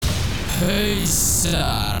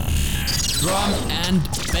Hausar Drum and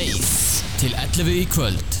Bass til 11 í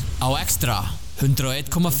kvöld á Extra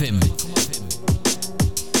 101,5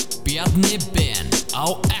 Bjarni Ben á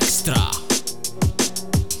Extra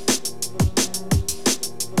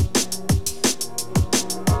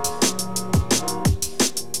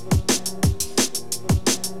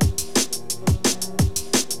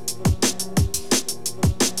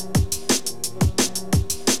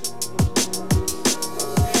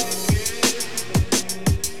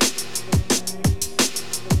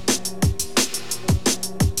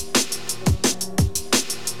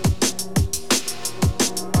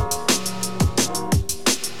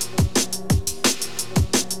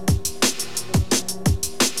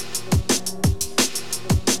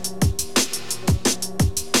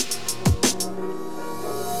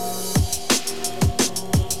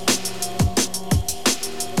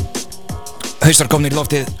Hausar komnir í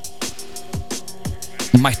loftið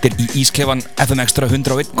mættir í Ísklefan FM Extra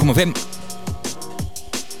 101,5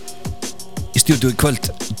 í stúdíu í kvöld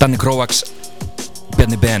Danni Krovax,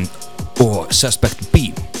 Bjarni Ben og Suspect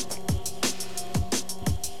B.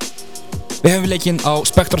 Við höfum leikinn á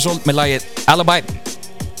Spectrasol með lagið Alibi.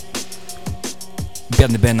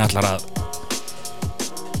 Bjarni Ben ætlar að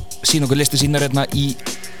sína okkur listu sínar hérna í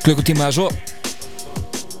klukkutíma eða svo.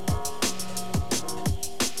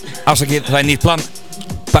 Afsakið, það nýtt plan.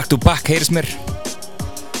 Back to back, heyrðis mér.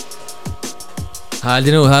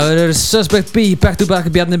 Haldi nú, það verður Suspect B, back to back,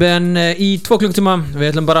 Bjarni Ben í 2 klukkutíma.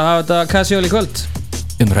 Við ætlum bara að hafa þetta casual í kvöld.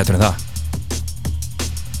 Umrættur það.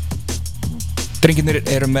 Drengirnir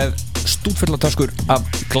eru með stútfulla töskur af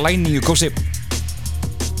glænýju kósi.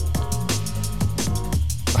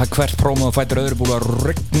 Það er hvert prómóð og fætur öðru búið að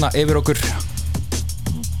rigna yfir okkur.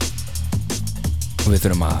 Og við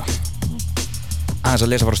þurfum að aðeins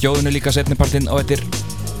að lesa frá skjóðinu líka setnipartinn á eftir.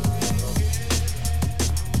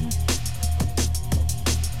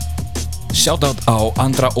 Shoutout á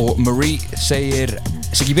Andra og Marie, segir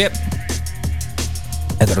Siggi B.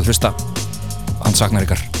 Þetta er að hlusta, hann saknar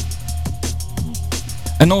ykkar.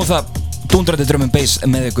 En nógu það, dúndrandi Drum and Bass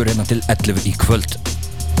með ykkur hérna til 11 í kvöld.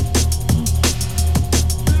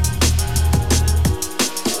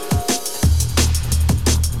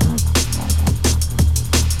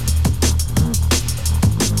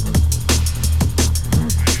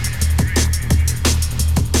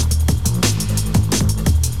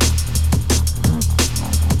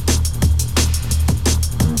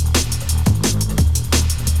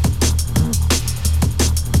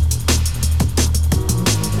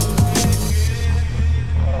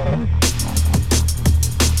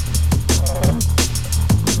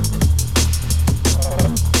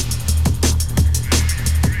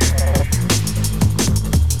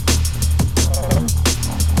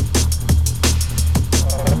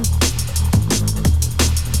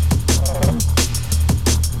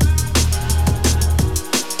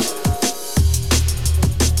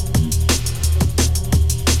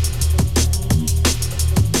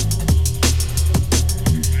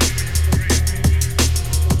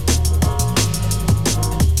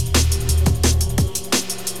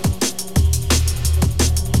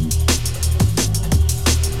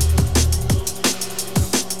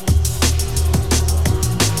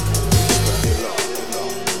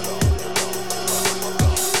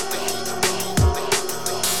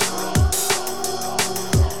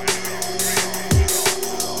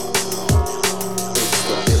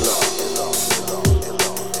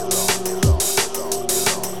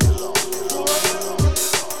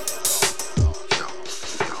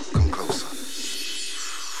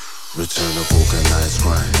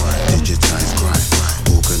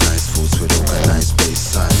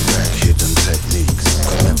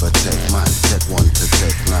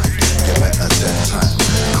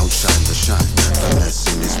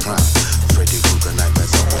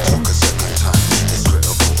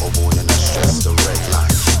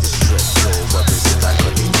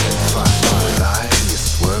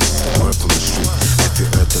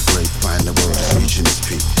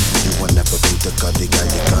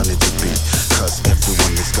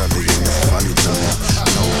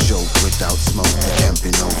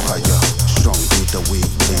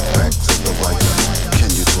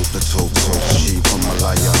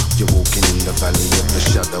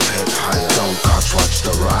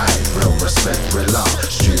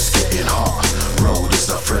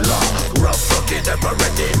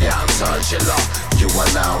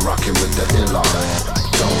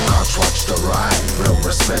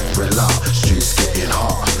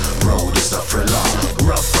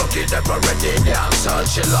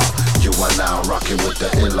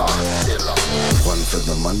 One for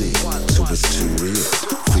the money, two it's too real.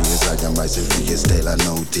 3 years I am rising, 3 years daylight,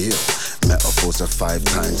 no deal. Metaphors of 5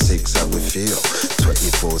 times 6, how we feel.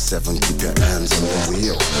 24/7, keep your hands on the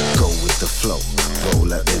wheel. Go with the flow,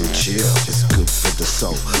 roll up and chill. It's good for the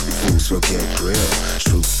soul, fools will get grilled.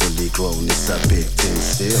 Truthfully grown, it's a big thing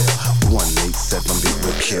still. 187 beat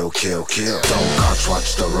will kill, kill, kill. Don't catch,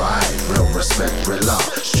 watch the ride. Real respect, real love.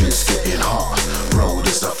 Streets getting hot, road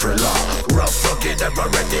is a thriller. Rough, rugged, ever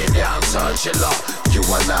ready, dance on chiller. You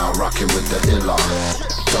are now rocking with the illa.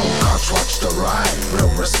 Don't catch, watch the ride.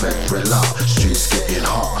 Real respect, real love. Streets getting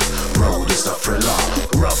hot, road is a thriller.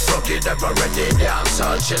 Rough, rugged, ever ready, dance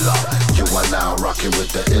on chiller. You are now rocking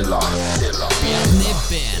with the illa. Bjarni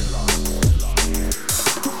Ben.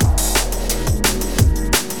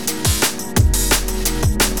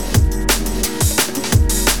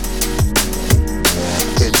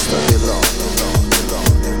 It's the illa.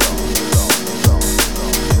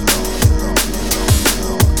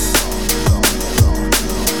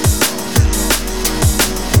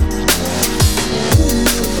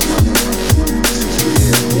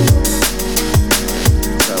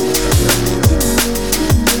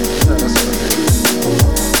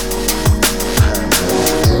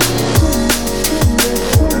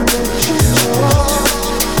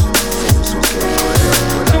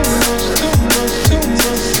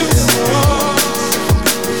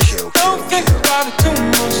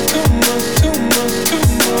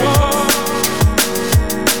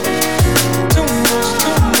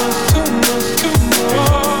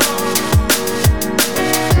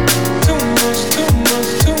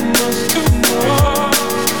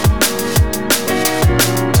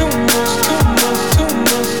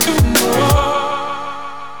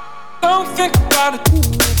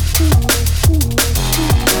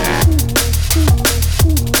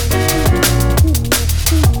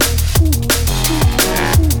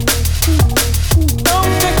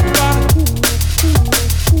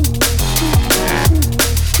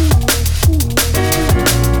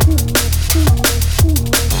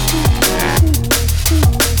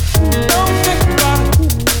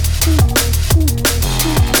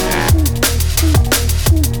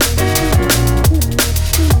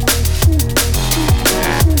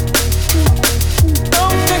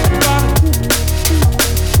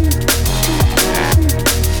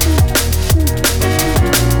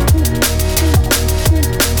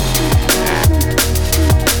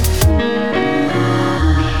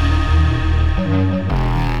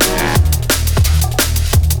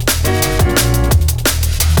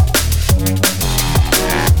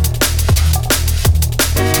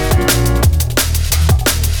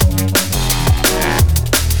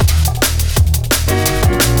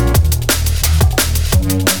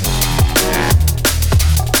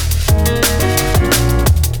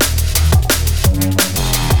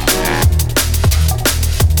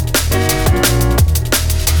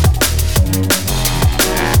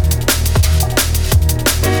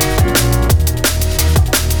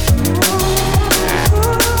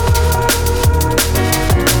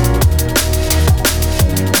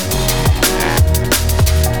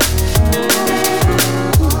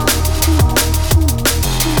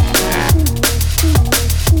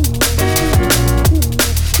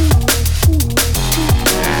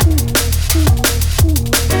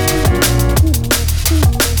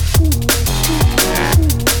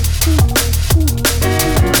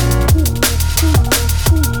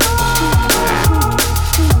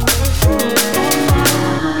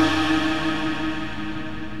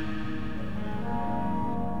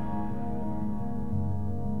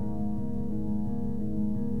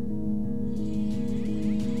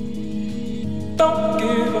 Don't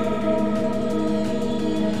give up.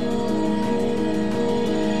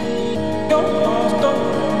 Your heart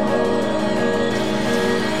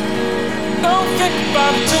don't think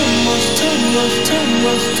about it too much, too much, too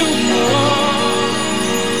much, too much.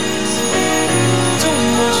 Too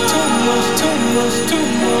much, too much, too much, too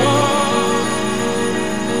much.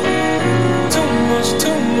 Too much,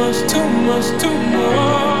 too much, too much, too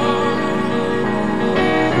much.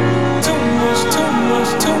 Too much, too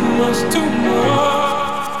much, too much, too much.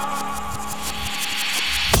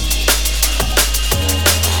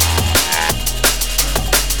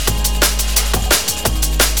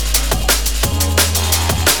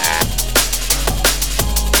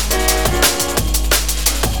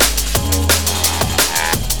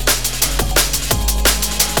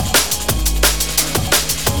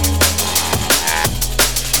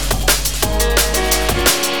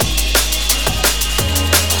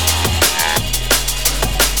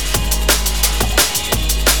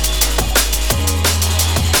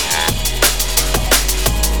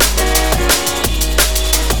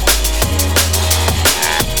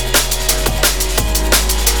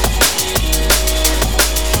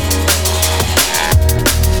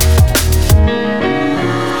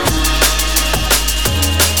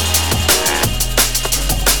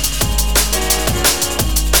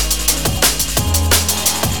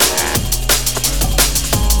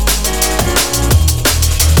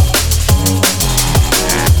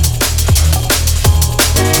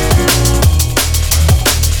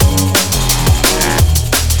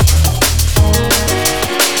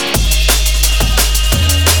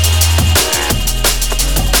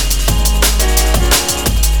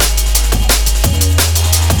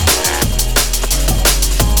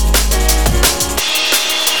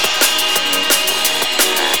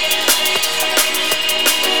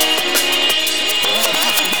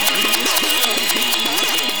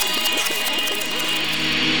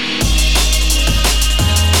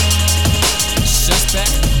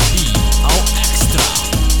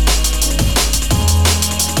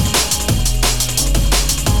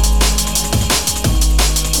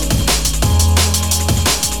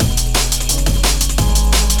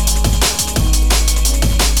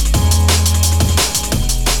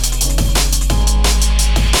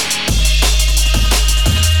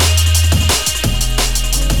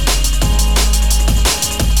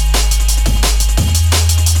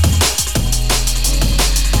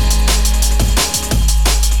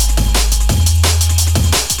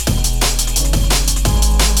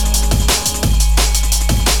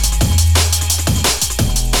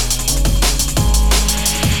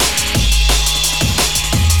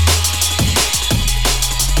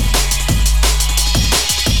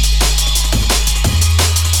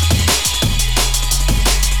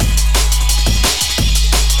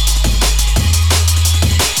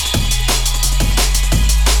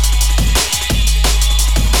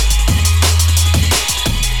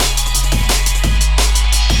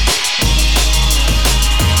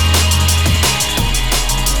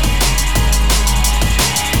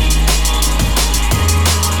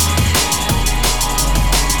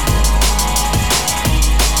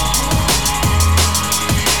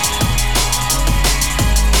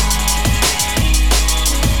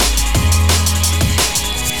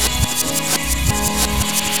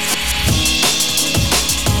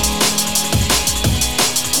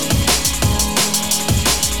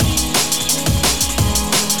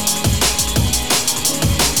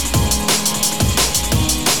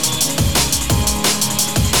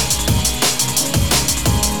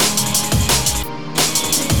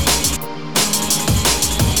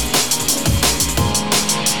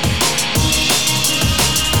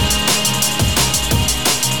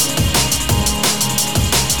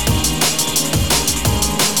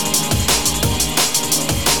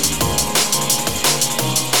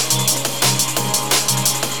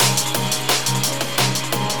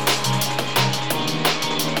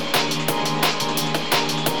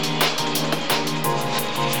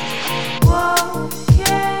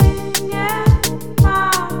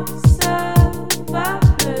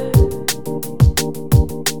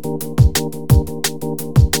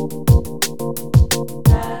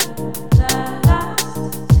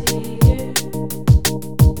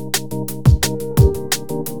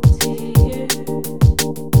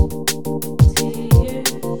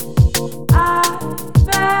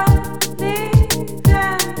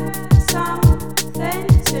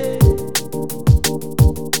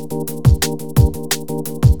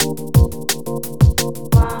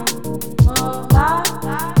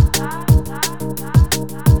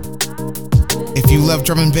 love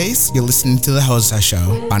drum and bass, you're listening to The Hosa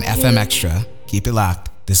Show on FM Extra. Keep it locked.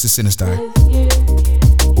 This is Sinistar.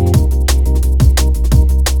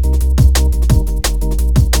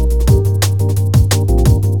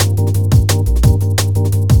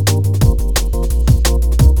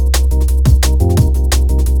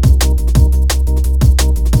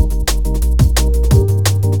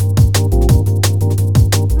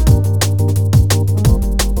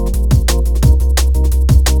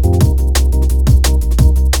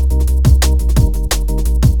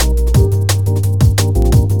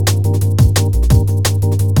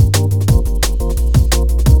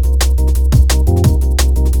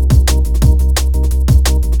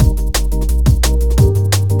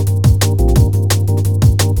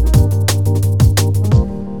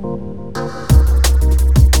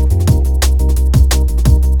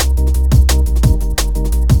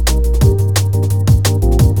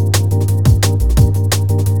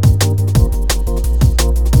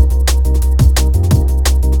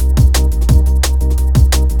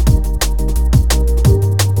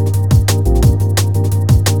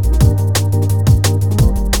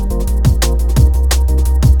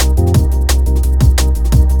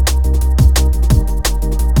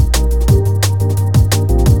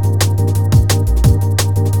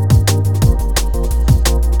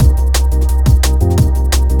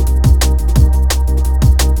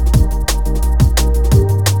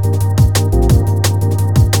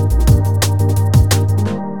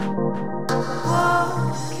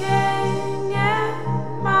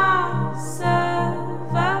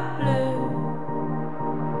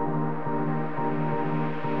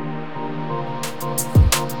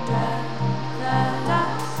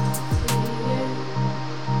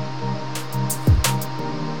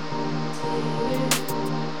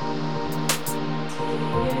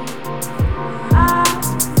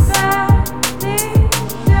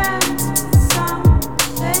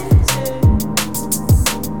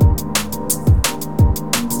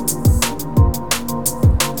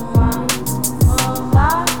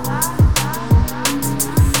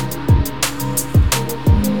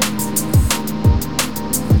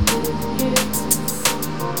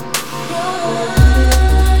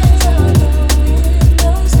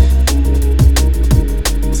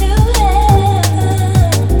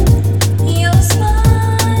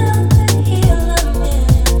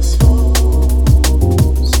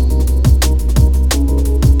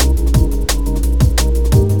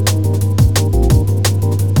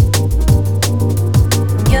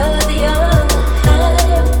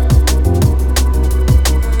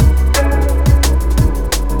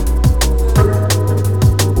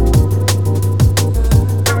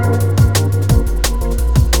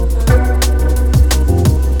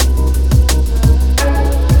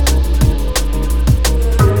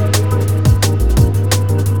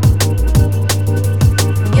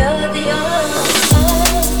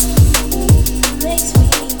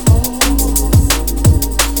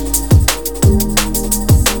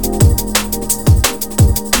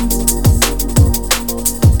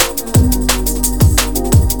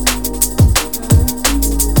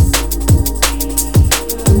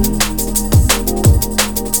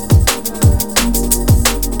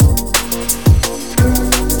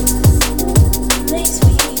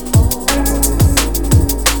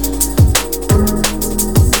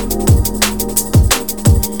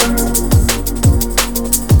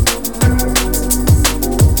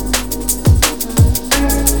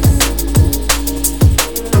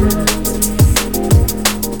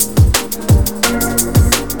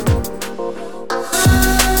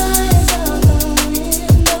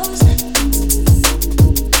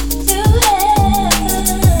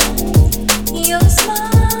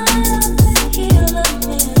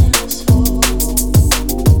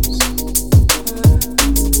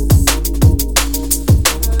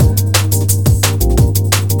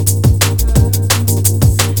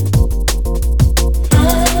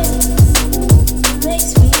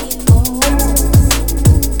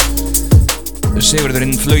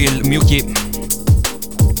 Sigurðurinn Flugil Mjúki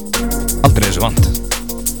aldrei þessu vant.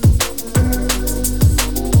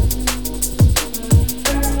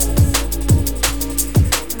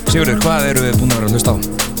 Sigurður, hvað eru við búin að vera að hlusta á?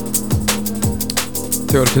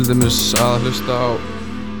 Þau eru til dæmis að hlusta á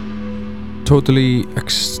Totally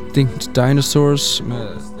Extinct Dinosaurs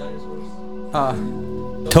með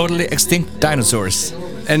Totally Extinct Dinosaurs.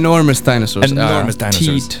 Enormous Dinosaurs. Enormous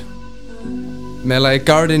Dinosaurs. Teed með lagi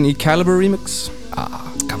Garden í Caliber remix.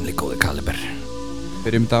 Gamli góði Caliber.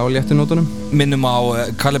 Byrjum þetta á léttunótunum. Minnum á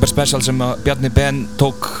Caliber Special sem Bjarni Ben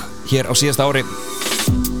tók hér á síðasta ári.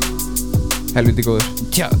 Helviti góður.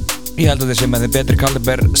 Tja, ég held að þessi með þið betri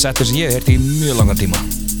Caliber settur sem ég hef heyrt í mjög langan tíma.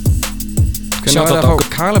 Hvernig Shout væri out að á fá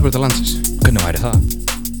Caliber til landsins? Hvernig væri það?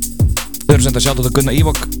 Þau eru senda sjátt á Gunnar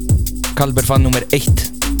Ívok, Caliber fan nummer 1.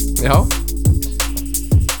 Já.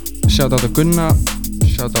 Shoutout á Gunna,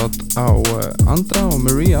 shoutout á Andra og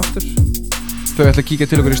Marie aftur. Þau ætla að kíkja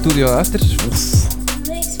til okkur í stúdíu á eftir.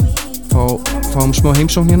 Fáum smá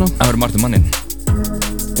heimsókn hérna. Það verður margt mannin.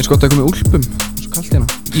 Eins gott að koma í úlpum, svo kallt hérna.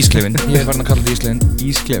 Ísklefin, ég farin að kalla þetta Ísklefin.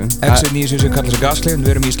 Ísklefin. X977 kallar sig gasklefin,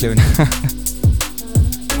 við erum Ísklefin.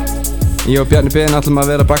 Ég og Bjarni Ben ætlum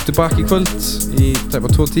að vera back to back í kvöld í tæpa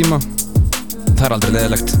 2 tíma. Það er aldrei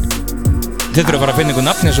leðilegt. Þið þurfum að fara að finna ykkur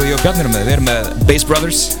nafn eins og ég og Bjarni erum með. Við erum með Bass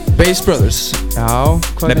Brothers. Bass Brothers? Já,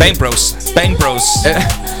 hvað Nei, Bang Bros. Bang Bros.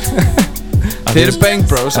 Þeir eru Bang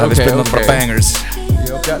Bros, ok. Við spilum bara bangers.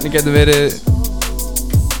 Ég og Bjarni getur verið...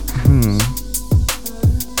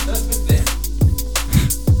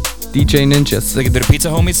 DJ Ninjas. Það getur verið Pizza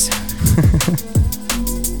Homies.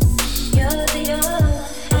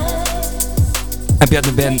 En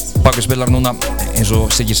Bjarni Ben bakur spilar núna, eins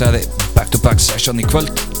og Siggi sagði, back to back session í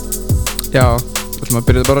kvöld. Já, við ætlum að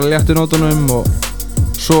byrja bara að létta nótunum og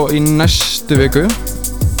svo í næstu viku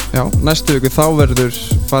þá verður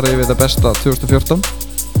farið við þetta besta 2014.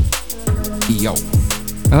 Já.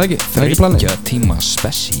 Er það ekki? Það er ekki planið. 3 tíma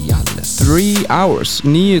specialis. 3 hours,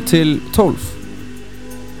 9 til 12.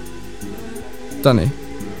 Danni?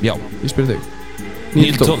 Já. Ég spyrir þig.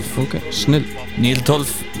 9 til 12. Ok, snill. 9 til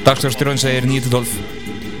 12. Dagskrárstjórinn segir 9 til 12.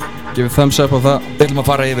 Gefið thumbs up á það. Við ætlum að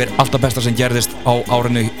fara yfir allt það besta sem gerðist á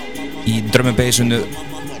árinu í Drum and Bassinu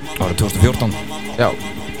árið 2014. Já,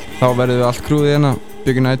 þá verðum við allt krúðið hérna.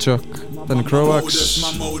 Biggie Nightjock, Danny Krovax,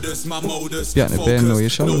 Bjarni Ben og ég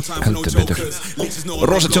sjálfur. Heldur betur.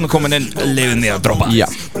 Rosa tjónu komin inn, lifið mig að droppa. Já.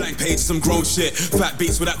 Blank page, some grown shit. Fat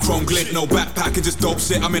beats with that chrome glint. No backpacking, just dope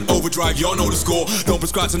shit. I'm in overdrive, y'all know the score. Don't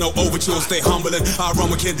prescribe to no overtures. Stay humble and I run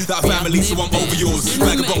with kid. That family, so I'm over yours.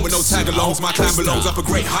 Vagabond with no tag-alongs. My clan belongs up a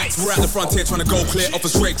great heights. We're at the frontier trying to go clear off a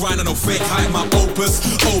straight grind and no fake hype. My opus.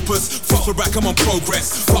 Fuck with back, I'm on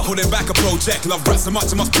progress. Fuck holding back a project. Love rap so much,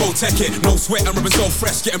 I must protect it. No sweat, I'm ripping so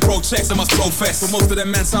fresh. Getting pro checks, I must profess. But most of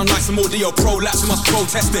them men sound like some audio prolapse. I must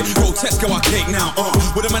protest it. Grotesque, go our cake now.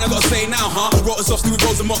 What the man I gotta say now, huh? Wrote us off, Stevie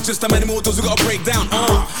Rose and Mock. Just how many more doors we gotta break down,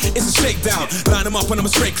 it's a shakedown. Line them up and I'm a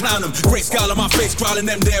straight clown them. Great scowl on my face, growling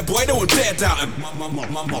them there, boy, don't dare doubt him.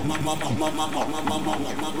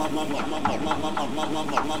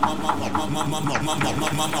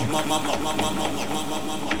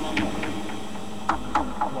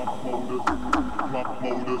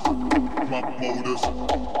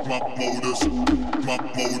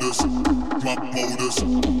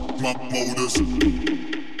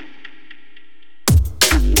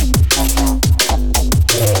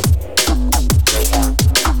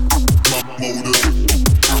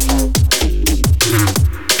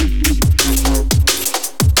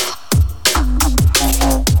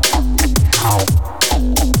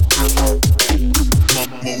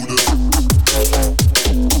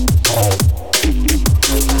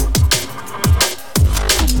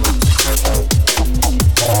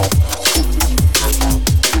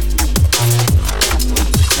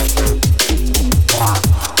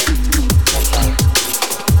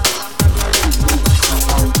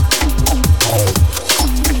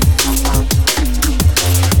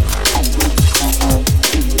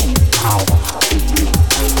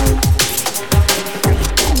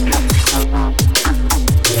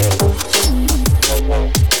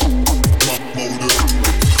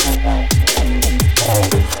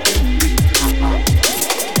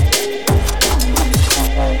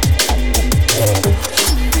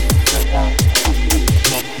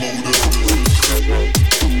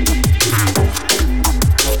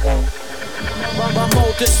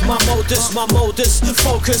 My modus,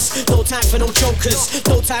 focus, no time for no jokers,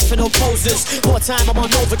 no time for no posers. More time, I'm on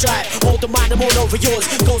overdrive. Hold the mind, I'm all over yours.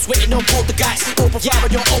 Ghost waiting on poltergeist. Open fire on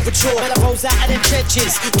your overture. Man, I rose out of them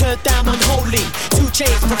trenches, turned down unholy. 2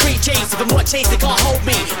 chains for 3 chains. If I'm not chased, they can't hold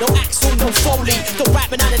me. No Axel, no Foley. Don't rap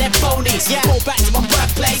me none of them phonies. Yeah, go back to my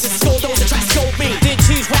birthplace and score those that try to scold me. Didn't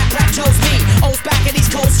choose rap chose me. O's back in these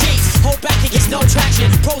cold streets. Hold back, it gets no traction.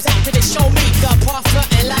 Pros acting show me the path for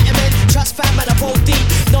enlightenment. Trust fam, man, I roll deep.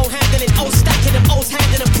 No handling, O's stacking them, O's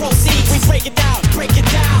handling them, proceed. We break it down, breaking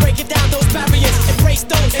down those barriers. Embrace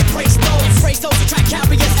those who try to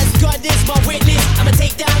carry us. As God is my witness, I'ma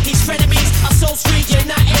take down these frenemies. I'm so street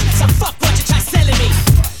united, so fuck what you try selling me.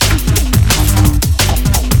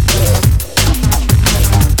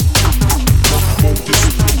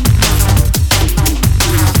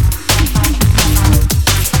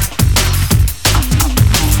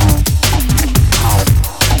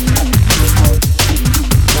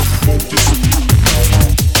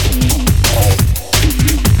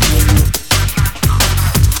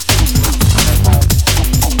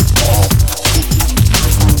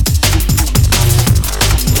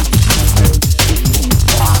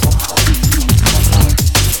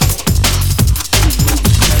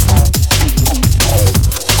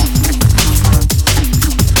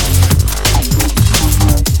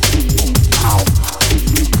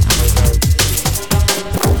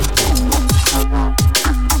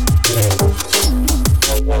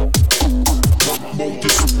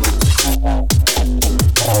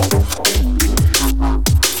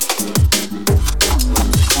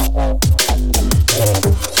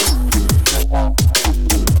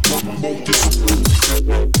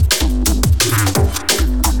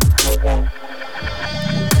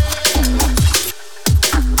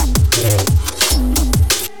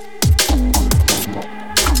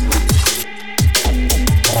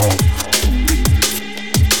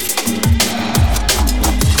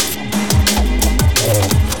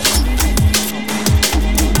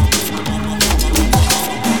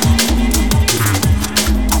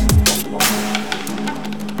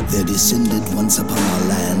 There descended once upon our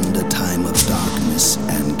land a time of darkness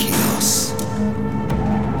and chaos.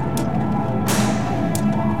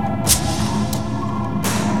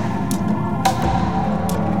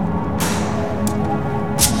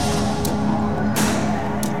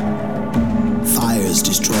 Fires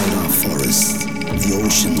destroyed our forests, the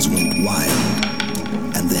oceans went wild,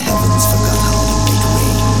 and the heavens forgot how to make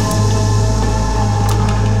rain.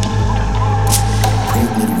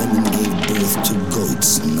 Pregnant women gave birth to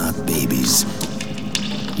goats, not babies.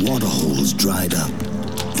 Water holes dried up.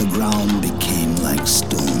 The ground became like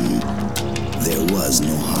stone. There was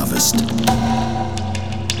no harvest.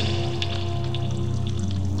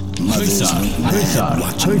 Mothers went mad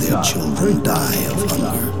watching their children die of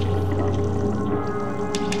hunger.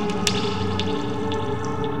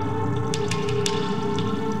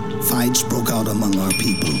 Fights broke out among our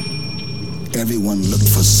people. Everyone looked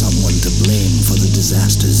for someone to blame for the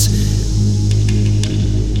disasters.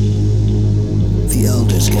 The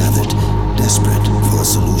elders gathered, desperate for a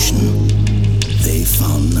solution. They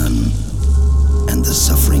found none, and the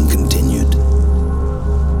suffering continued.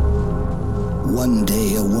 One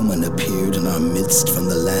day a woman appeared in our midst from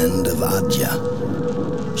the land of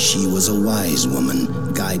Adya. She was a wise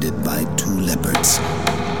woman, guided by 2 leopards.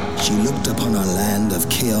 She looked upon our land of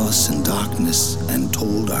chaos and darkness and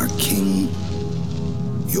told our king,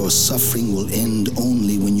 "Your suffering will end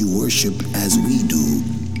only when you worship as we do,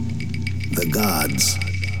 the gods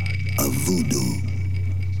of voodoo."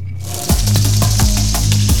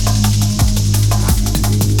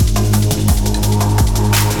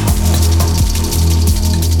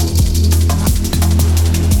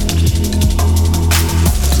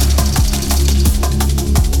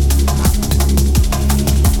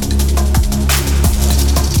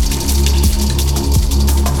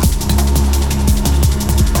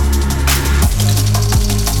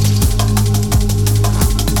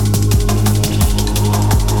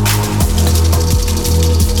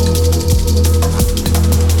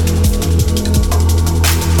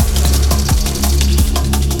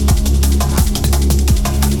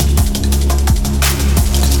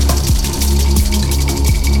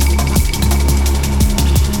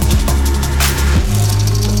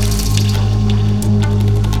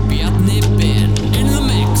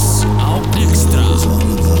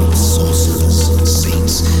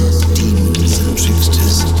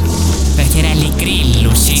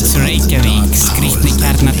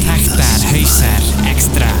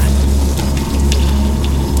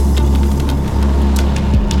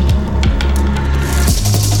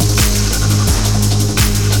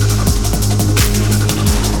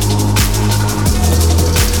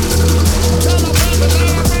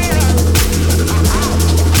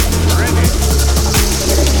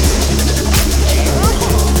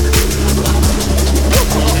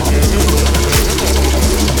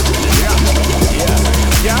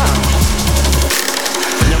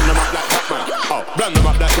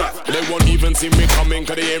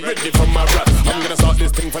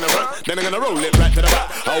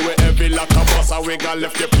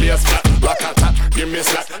 Left the place flat, rat-a-tat, give me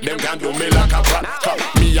slack. Them can't do me like a brat.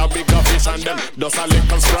 Me a bigger fish and them does a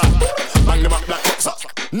little scrap. Bang them up like boxer,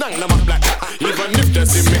 nang them up like that. Even if they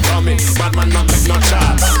see me coming, bad man not take no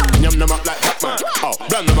chance. Yum them up like Batman, oh,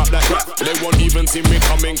 brand them up like that. They won't even see me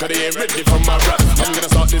coming, cause they ain't ready for my rap. I'm gonna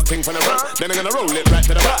start this thing from the front, then I'm gonna roll it right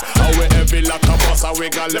to the back. How we heavy like a boss, how we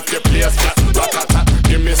got left the place flat. Rat-a-tat,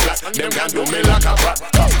 give me slack, them can't do me like a brat.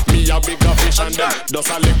 Me a bigger fish and them does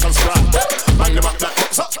a little scrap. Bang them up like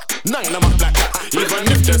boxer, nang them up like that.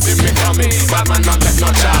 Even if they see me coming, bad man not take no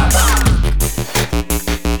chance.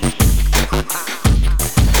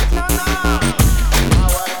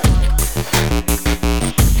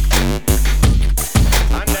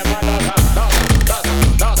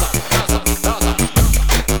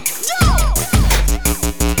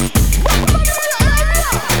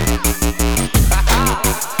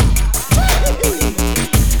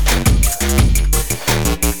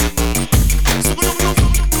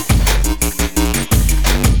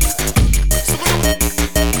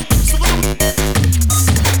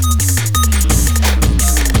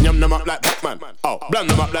 Brand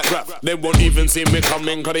them up like rap. They won't even see me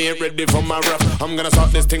coming, cause they ain't ready for my rap. I'm gonna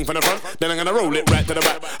start this thing from the front, then I'm gonna roll it right to the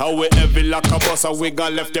back. How we heavy like a boss, how we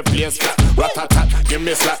got left the place flat. Rat-a-tat, give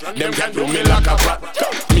me slack, them can't do me like a brat.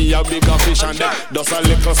 Me a bigger fish and them does a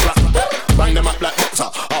little slap. Bang them up like boxer,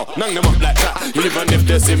 oh, nang them up like that. Even if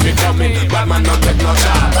they see me coming, bad man not take no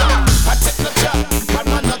chance. I take no chance, bad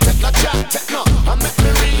man not take no chance. Take no, I make me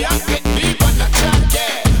react, get deep on the track,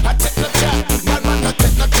 yeah. I take no chance, bad man not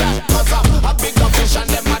take no chance. Cause I'm a bigger fish and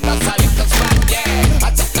them man does a little sprat, yeah. I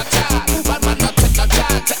take no chance, bad man not take no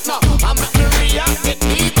chance. Take no, I make me react. I get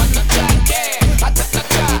deep on the track, yeah. I take the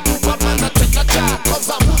track, but man I take the track, 'cause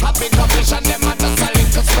I'm a bigger fish and them are just a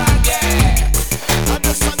little sprat, yeah. I'm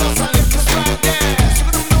just a little sprat,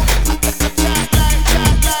 yeah. I take the track like, just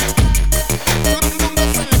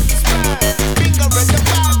a little sprat. Finger in the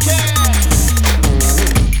back, yeah.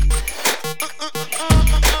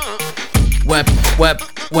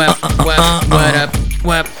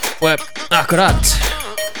 Web Akkurat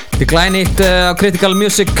Þetta glænýtt á Critical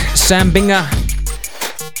Music Sam Binga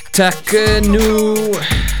Tech New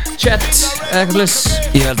Chat eitthvað bliss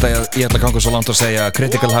Ég held að ganga svo langt að segja að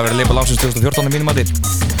Critical hafi verið label ásins 2014 í mínum mati.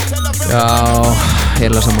 Já, ég er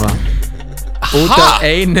alveg sammála Út af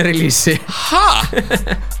einu release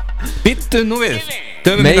Bittu nú við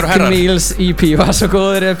Döfum Make ykkur og herrar Meals EP var svo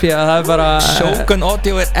góður EP að það er bara Shogun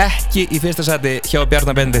Audio er ekki í fyrsta seti hjá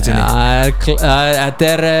Bjarnar Benedikt sinni. Þetta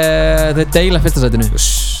er deila fyrsta setinu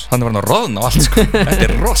Hann var hann að roðna á allt sko. Þetta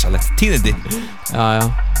er rosalegt, tíðindi. Já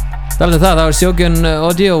Talandi það er Shogun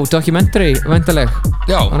Audio documentary væntanleg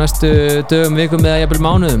Já. Á næstu dögum, vikum eða jafnvel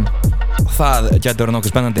mánuðum Það gæti verið nokkuð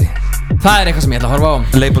spennandi. Það er eitthvað sem ég ætla að horfa á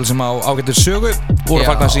Label sem á ágættur sögu voru að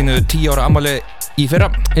fagna sínu 10 ára afmæli í fyrra.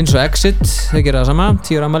 Eins og Exit, þeir gera það sama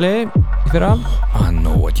 10 ára afmæli í fyrra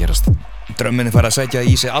Nóg að gerast. Drömminni fara að sækja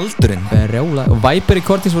í sig aldurinn. Berjóla Og Viper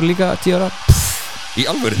Recordings voru líka 10 ára Í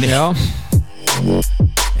alvörunni? Já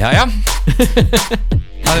Jæja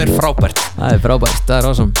Það er frábært. Það er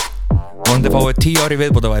awesome Vonandi fáið 10 ári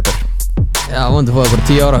viðbóta Viper. Já, vonandi fáið bara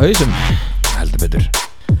 10 ára hausum Heldur betur.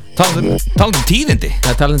 Talandi tíðindi.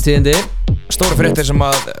 Það er talandi tíðindi Stóra fréttir sem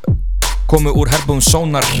að komu úr herbúðum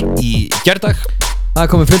Sonar í gærdag. Það er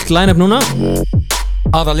komið fullt line-up núna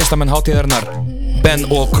Aðal listamenn hátíðarinnar Ben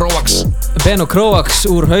og Croax. Ben og Croax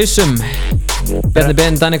úr hausum Bjarni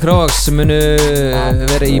Ben, Danny Croax munu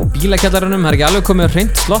vera í bílakjallarunum Það er ekki alveg komið á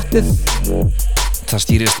hreint slottið Það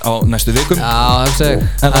stýrist á næstu vikum. Já, það er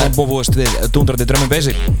En það er búist við dundrandi drum and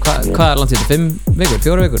bassi. Hvað er langt þetta? 5 vikur?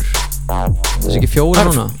 4 vikur? Það er ekki 4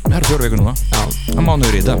 núna? Það eru 4 vikur núna. Já. Það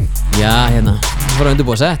mánuður í þetta. Já, hérna Það er bara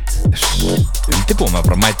undirbúa sett Undirbúa maður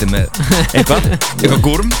bara mæti með eitthvað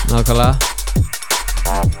gúrm. Nákvæmlega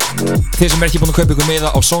Þið sem er ekki búin að kaupa ykkur miða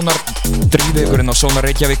á Sonar, drífið ykkur inn á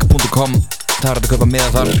sonarreykjavík.com. Það er hægt að kaupa miða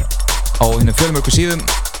þar á hinum fjölmörgu síðum.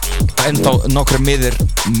 Ennþá nokkra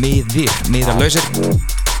miðarlausir.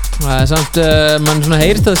 Það er samt, mann svona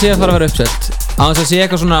heyrst að það sé að fara að vera uppsett á þess að sé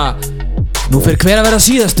eitthvað svona nú fyrir hver að vera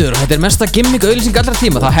síðastur þetta er mesta gimmick auðlýsing allra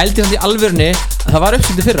tíma þá held ég samt í alvörunni að það var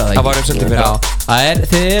uppsetti fyrra Það var uppsetti fyrra. Já,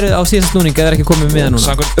 þið eru á síðast snúning eða er ekki komið með það núna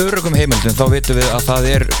Samkvæmt öruggum heimildum þá vitum við að það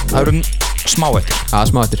eru smá eftir. Já,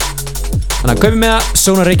 smá eftir Þannig að kaupið með það,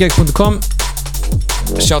 sonarreykjavík.com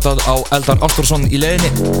Shoutout á Eldar Ástúrsson í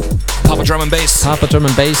leiðinni Papa Drum and Bass.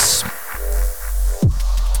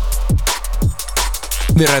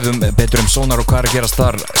 Við ræðum betur Sonar og hvað er að gerast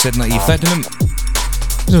þar setna í þættinum.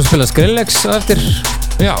 Sem spila Skrillex á eftir.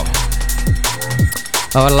 Já.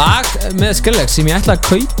 Það var lag með Skrillex sem ég ætlaði að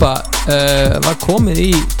kaupa var komið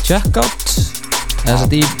í checkout eða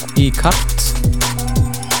satt í kart.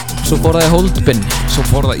 Svo fór það í holdbin. Af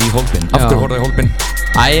hverju fór það í holdbin?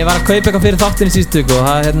 Ég var að kaupa eitthvað fyrir þáttin í síðustu viku og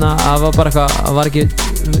það var bara eitthvað, það var ekki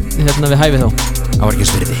við hæfið þá. Það var ekki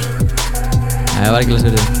svirði. Nei, það var ekki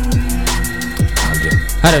svirði.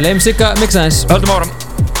 Herru, leiðum Sigga mixa aðeins. Höldum áfram.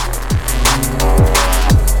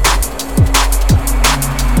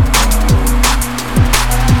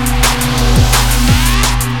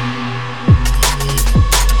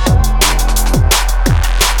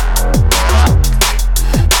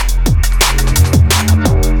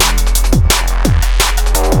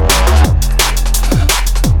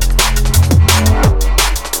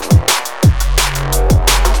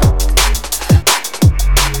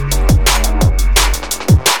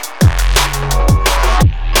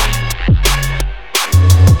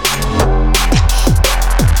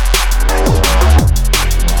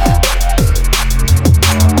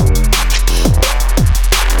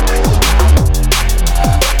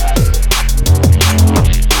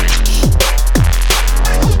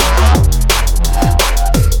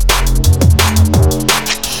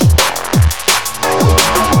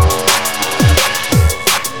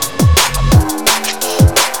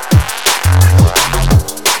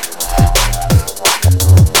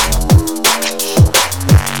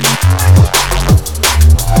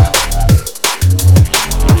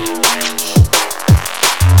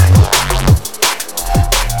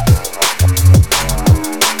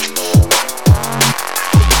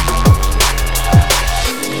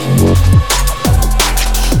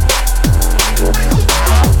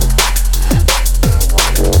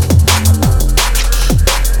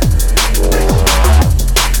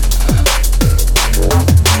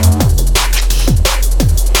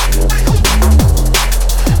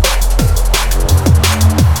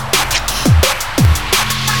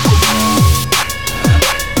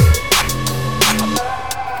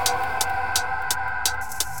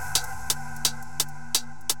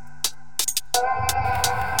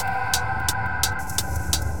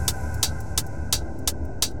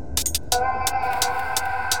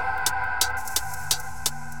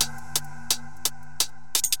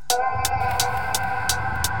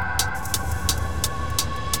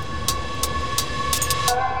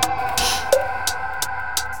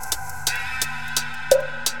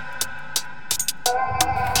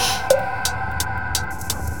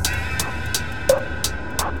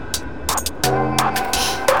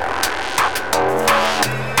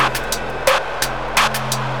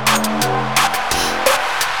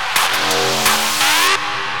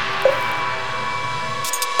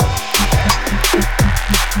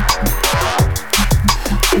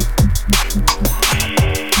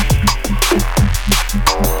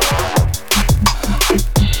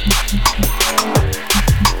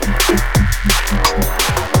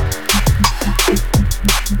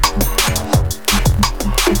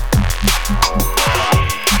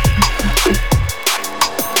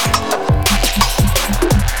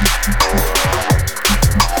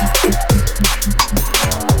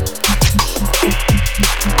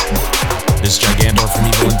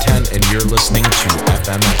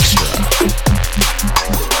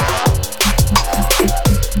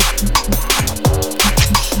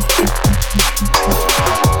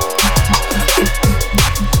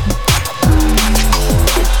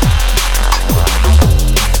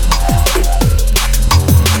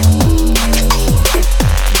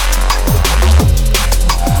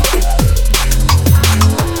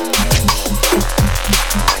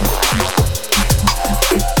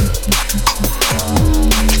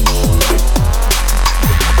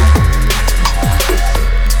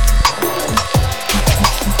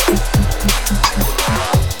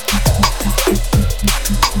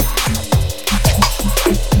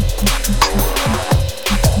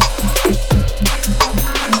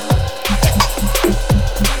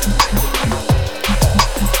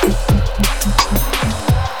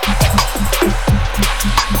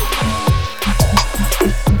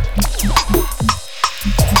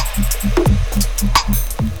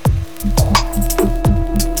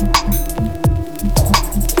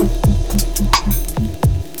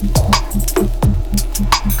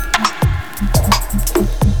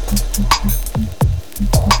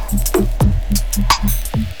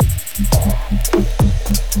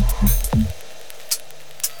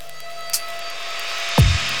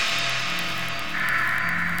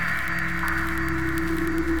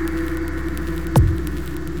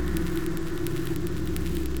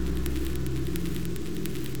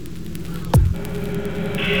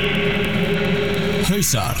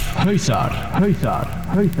 Hausar.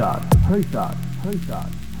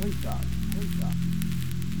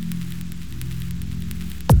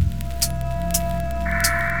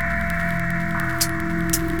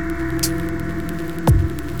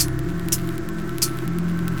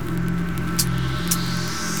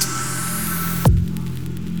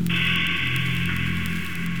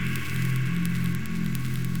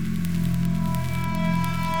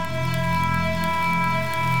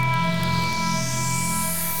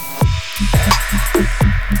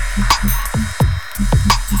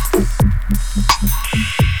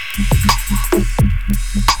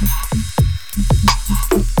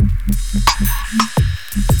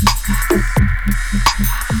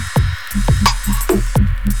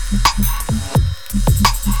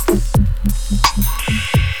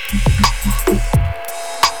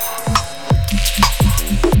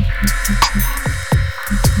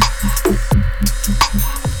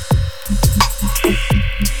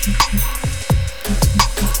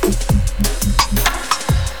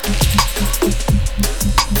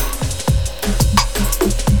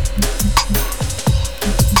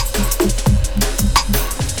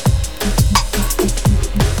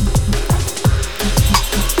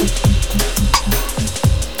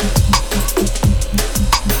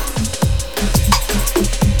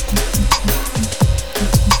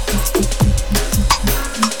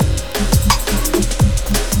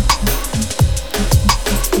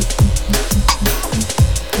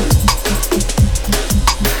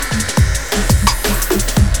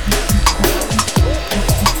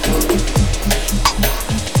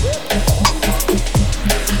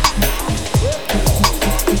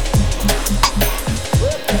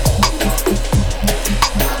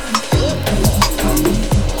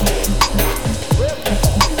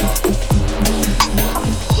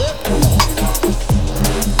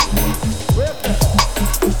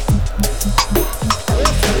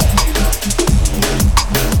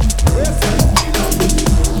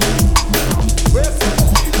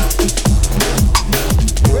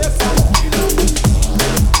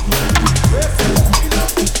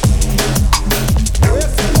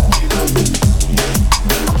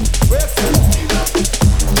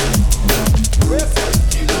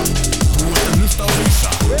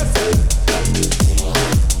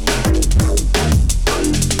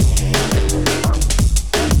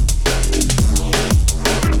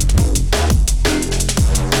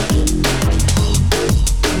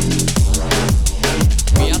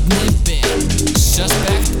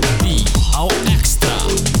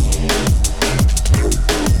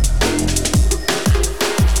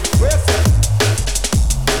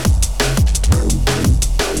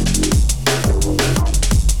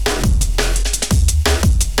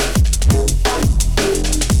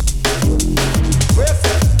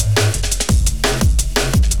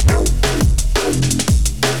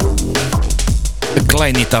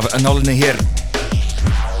 Glænýtt af nálinni hér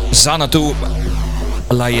Xanadu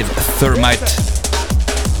lagið Thermite.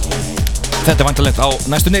 Þetta er vantarlegt á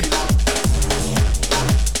næstunni.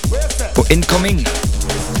 Og Incoming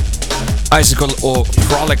Icicle og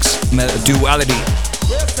Prolix með Duality.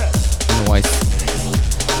 Nice.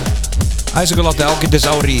 Icicle átti ágætis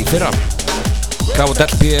ári í fyrra.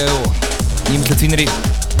 KDLP og ímislegt fínir í.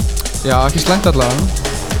 Já, ekki slæmt allavega.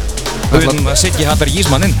 Við að Siggi hattar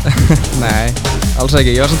Jísmanninn. Nei, alls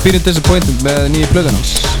ekki. Ég var samt pínur disappointed með nýju plöðun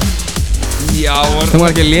hans. Já, hún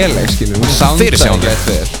var ekki léleg, skilur. Hún soundaði ekki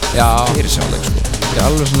eftir. Já, fyrirsjáanleg, sko. Já,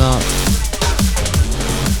 alveg svona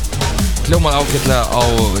hljómaði ágætlega á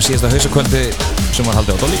síðasta hausakvöldi sem var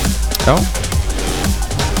haldið á Dolly. Já.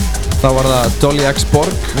 Þá var það Dolly X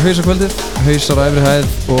Borg hausakvöldið, hausar á efri hæð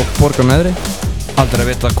og Borg á neðri. Aldrei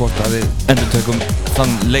að vita hvort að við endurtökum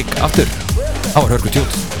þann leik aftur. Það var hörgu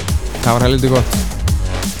tjút. Það var heldur gott.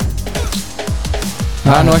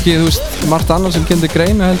 Það er nú ekki, þú veist, margt annað sem kemur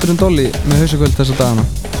greina heldur en Dolly með hausakvöld þessa dagana.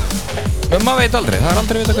 Maður veit aldrei, það er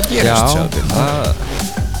aldrei að vita hvað gerist. Já.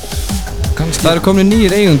 Það eru komin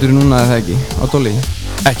nýjir eigendur núna, eða ekki, á Dolly?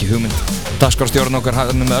 Ekki hugmynd. Dagskrárstjórinn okkar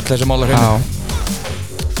hann með öll þessi mál á hreinu.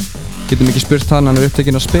 Getum ekki spurt hann er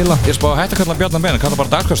upptekinn að spila. Ég spá að hætta að kalla Bjarnar Ben, kalla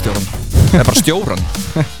bara dagskrárstjórinn. Það er bara stjóran.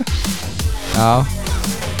 Já.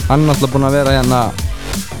 Hann er alltaf búinn að vera hérna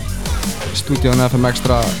stúdíónu FM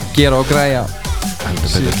Extra gera og græja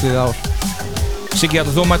síðustlið ár. Siggi,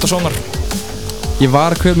 ætlar þú að mæta Sonar? Ég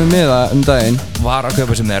var að kaupa mig miða daginn. Var að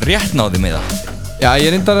kaupa sem þið rétt náði miða? Já,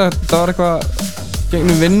 ég reyndar að það var eitthvað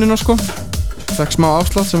gegnum vinnuna, sko. Fekk smá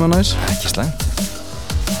afslátt sem var næs. Ekki slæmt.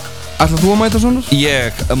 Ætlar þú að mæta Sonar?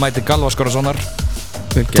 Ég mæti Galvaskora Sonar.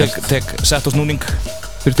 Tek sett og snúning.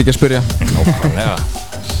 Þurfti ekki að spyrja. Nákvæmlega.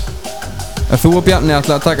 Þú og Bjarni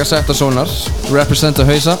ætla að taka setta Sónar, representa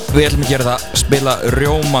hausa. Við ætlum að gera það, spila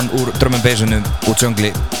rjóman úr drum and bassunum úr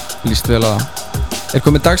Jungle. Líst vel að það.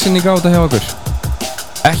 Komið dagsinning á þetta hjá okkur?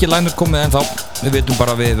 Ekki line-up komið ennþá. Við vitum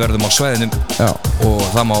bara að við verðum á svæðinum. Já. Og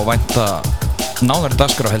það má vænta nánari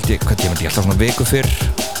dagskrá held ég, hvernig ég alltaf svona viku fyrr.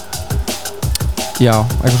 Já,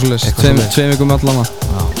 eitthvað svoleiðis. Tveim vikum allan.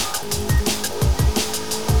 Já.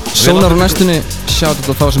 Sónar á næstunni, sjátt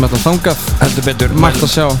þetta þá sem ætla þangað. Heldur betur. Mælt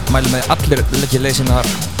að sjá. Mælum með allir leggja leið sína þar.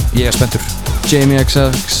 Ég er spenntur. Jamie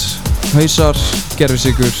XX, Hausar,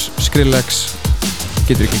 Gerfisigur, Skrillex.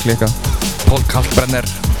 Getur ekki klikkað. Paul Kalkbrenner.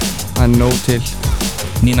 Það er nóg til.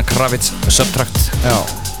 Nina Kravitz, Subtract. Já.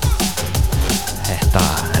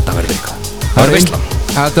 Þetta verður eitthvað. Það verður veisla.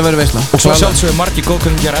 Þetta verður veisla. Og svo sjálfsögur margir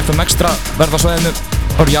góðkunningjar FM Extra verða á svæðinu.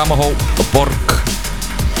 Það eru Yamaha og Borg.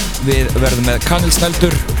 Við verðum með Kanil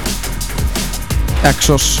Snældur.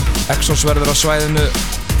 Exos verður á svæðinu.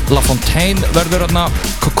 La Fontaine verður hérna.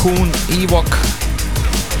 Cocoon, Ewok.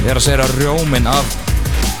 Ég er að segja að rjóminn af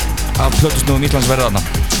plötusnúðum Íslands verður hérna.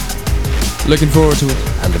 Looking forward to it.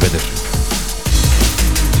 Heldur betur.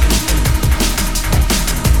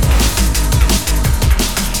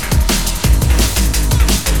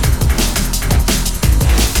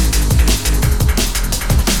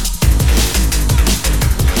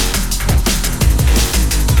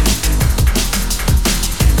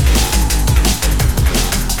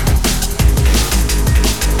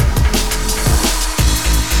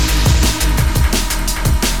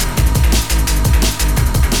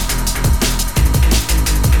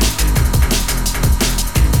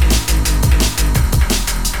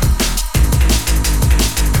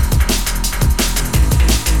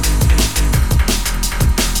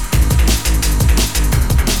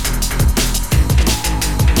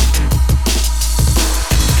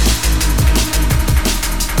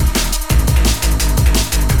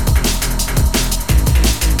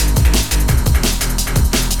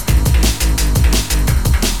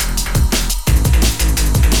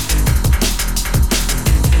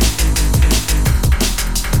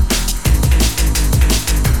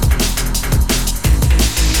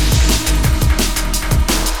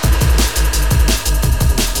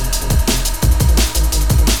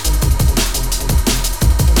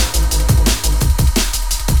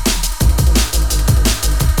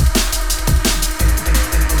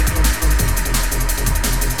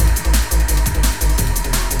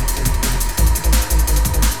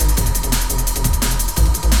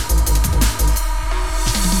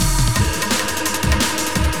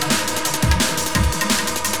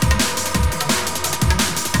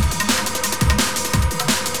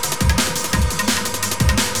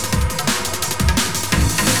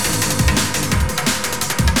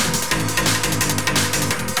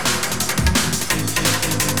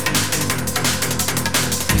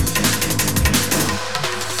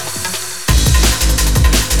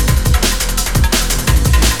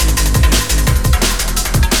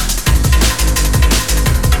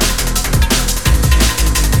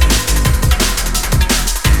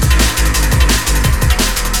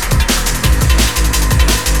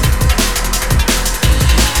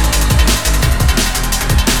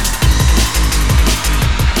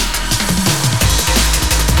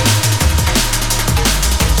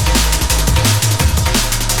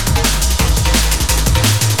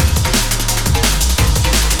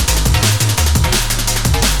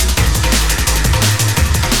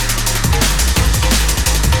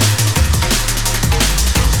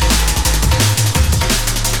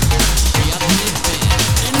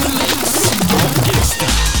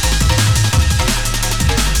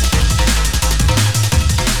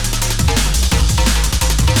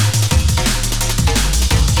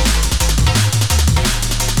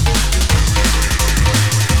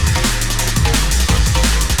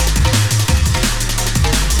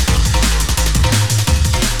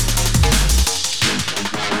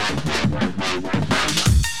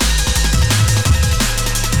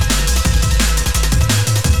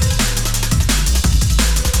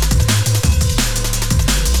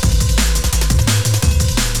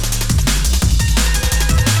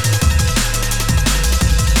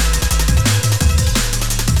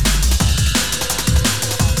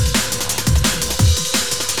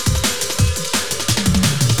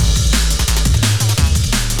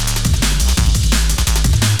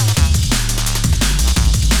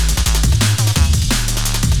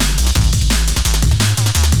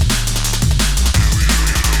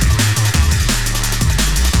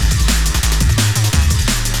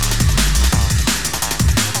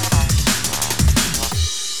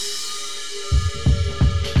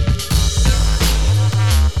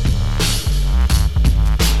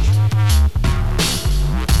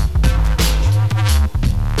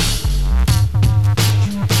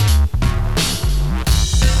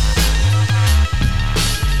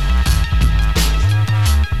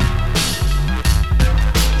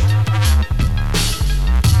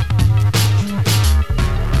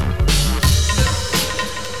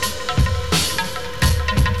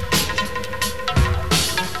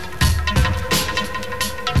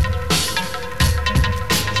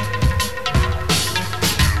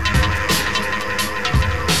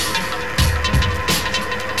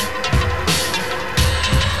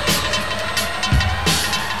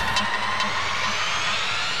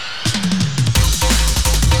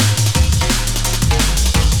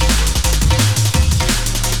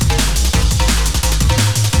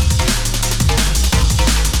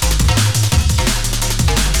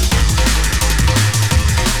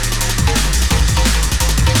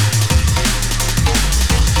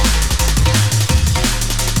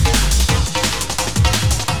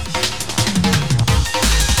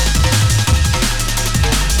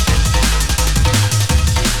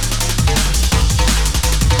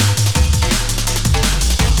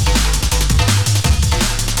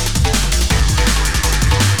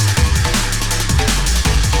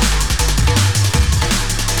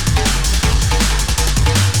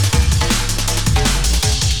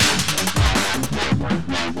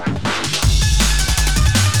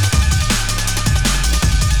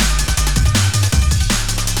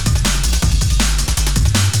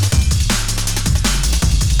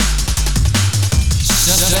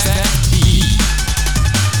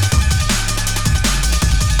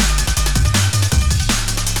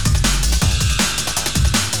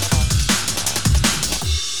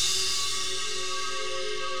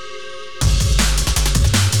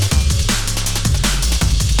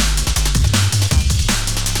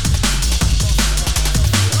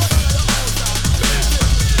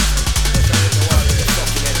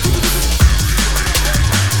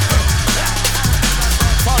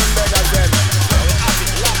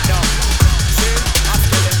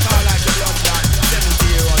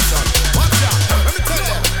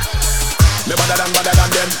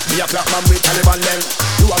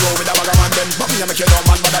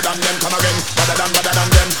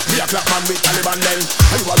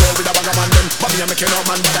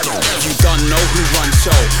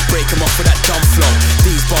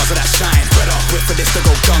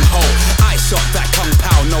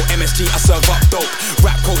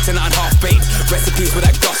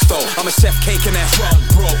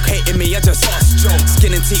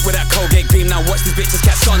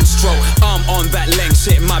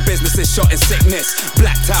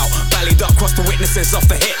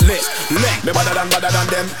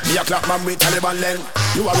 Man with Taliban then.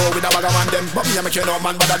 You are roll with a bag of man them, but me a make you no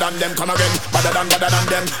man better than them. Come again, better than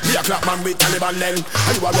them. Be a clap man with Taliban then.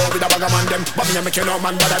 And you are roll with a bag of man them, but me a make you no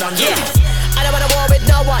man better than them. I don't wanna war with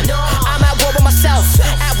no one. I'm at war with myself.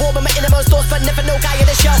 At war with my innermost thoughts, but never no guy in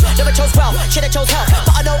the show. Never chose well, should've chose health.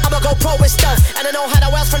 But I know I'ma go pro with stealth. And I know how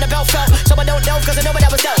the wells from the belt felt. So I don't delve, cause I know what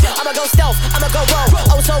I was dealt. I'ma go stealth, I'ma go roll.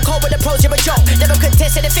 Oh, so cold with the pros, you're a joke. Never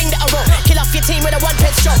contest anything that I wrote. Kill off your team with a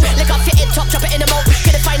one-pin stroke. Lick off your top, drop it in the moat.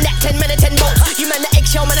 Couldn't find that 10 men and 10 bolts. You man the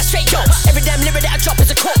eggshell, man a straight joke. Every damn lyric that I drop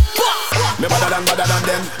is a quote. Me better than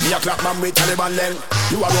them. Me a clap man with Taliban then.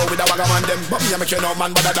 You are roll with a bag of man them, but me a make you no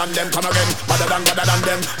man better than them. Come again, better than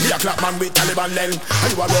them. Me a clap man with Taliban then. And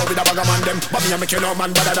you are roll with a bag of man them, but me a make you no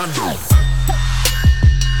man better than them.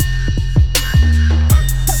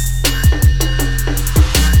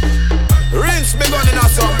 Rinse me gun in a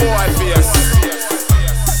some boy face.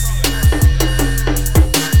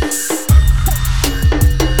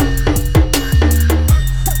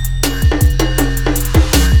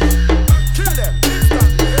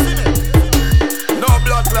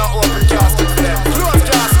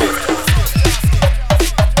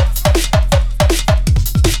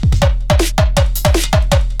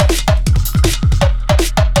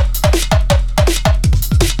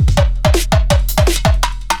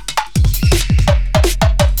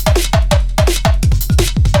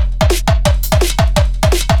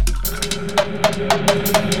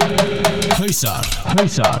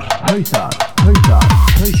 Hausar.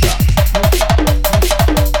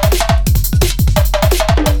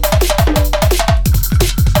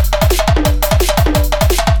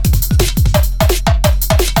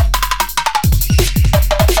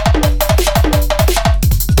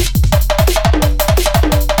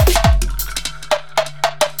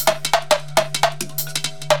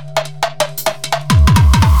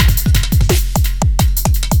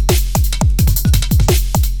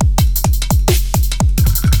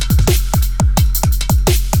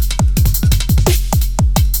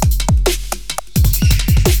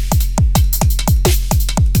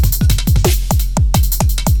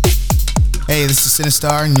 Hey, this is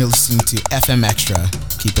Sinistar, and you're listening to FM Extra.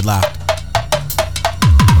 Keep it locked.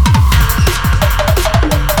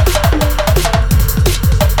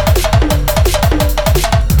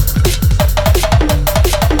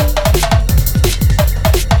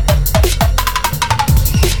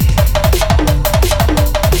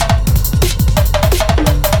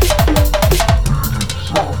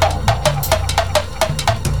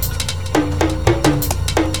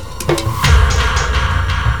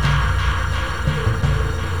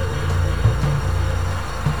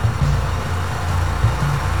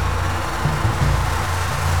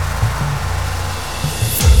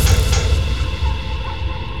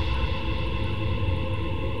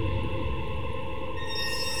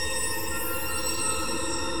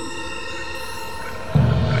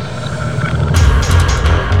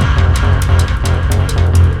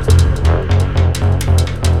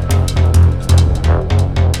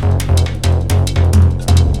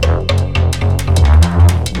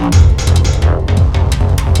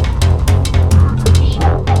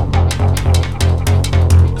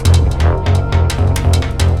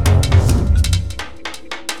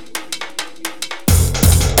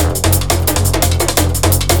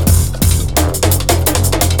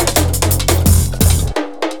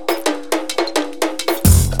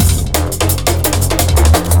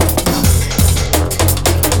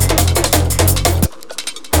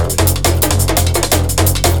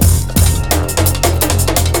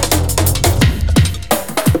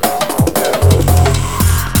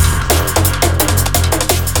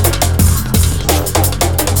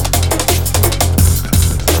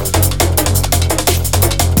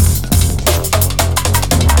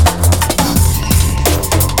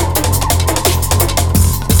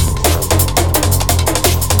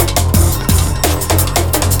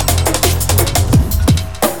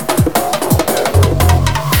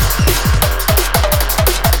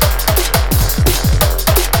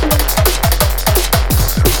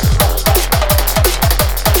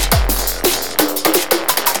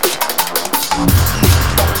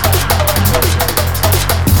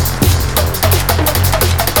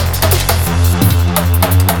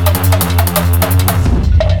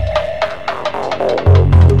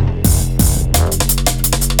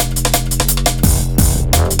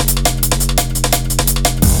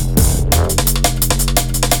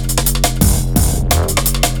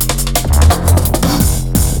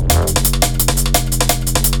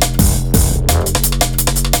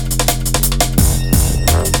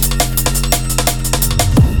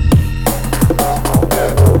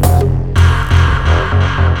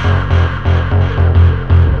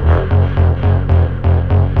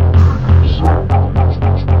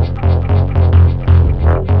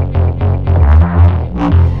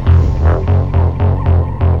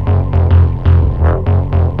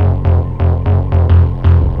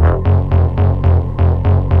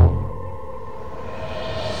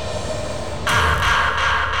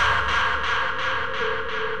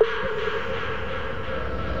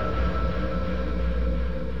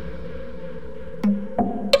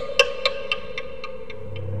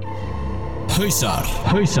 Hausar,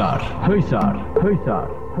 hausar, hausar, hausar,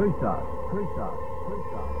 hausar, hausar.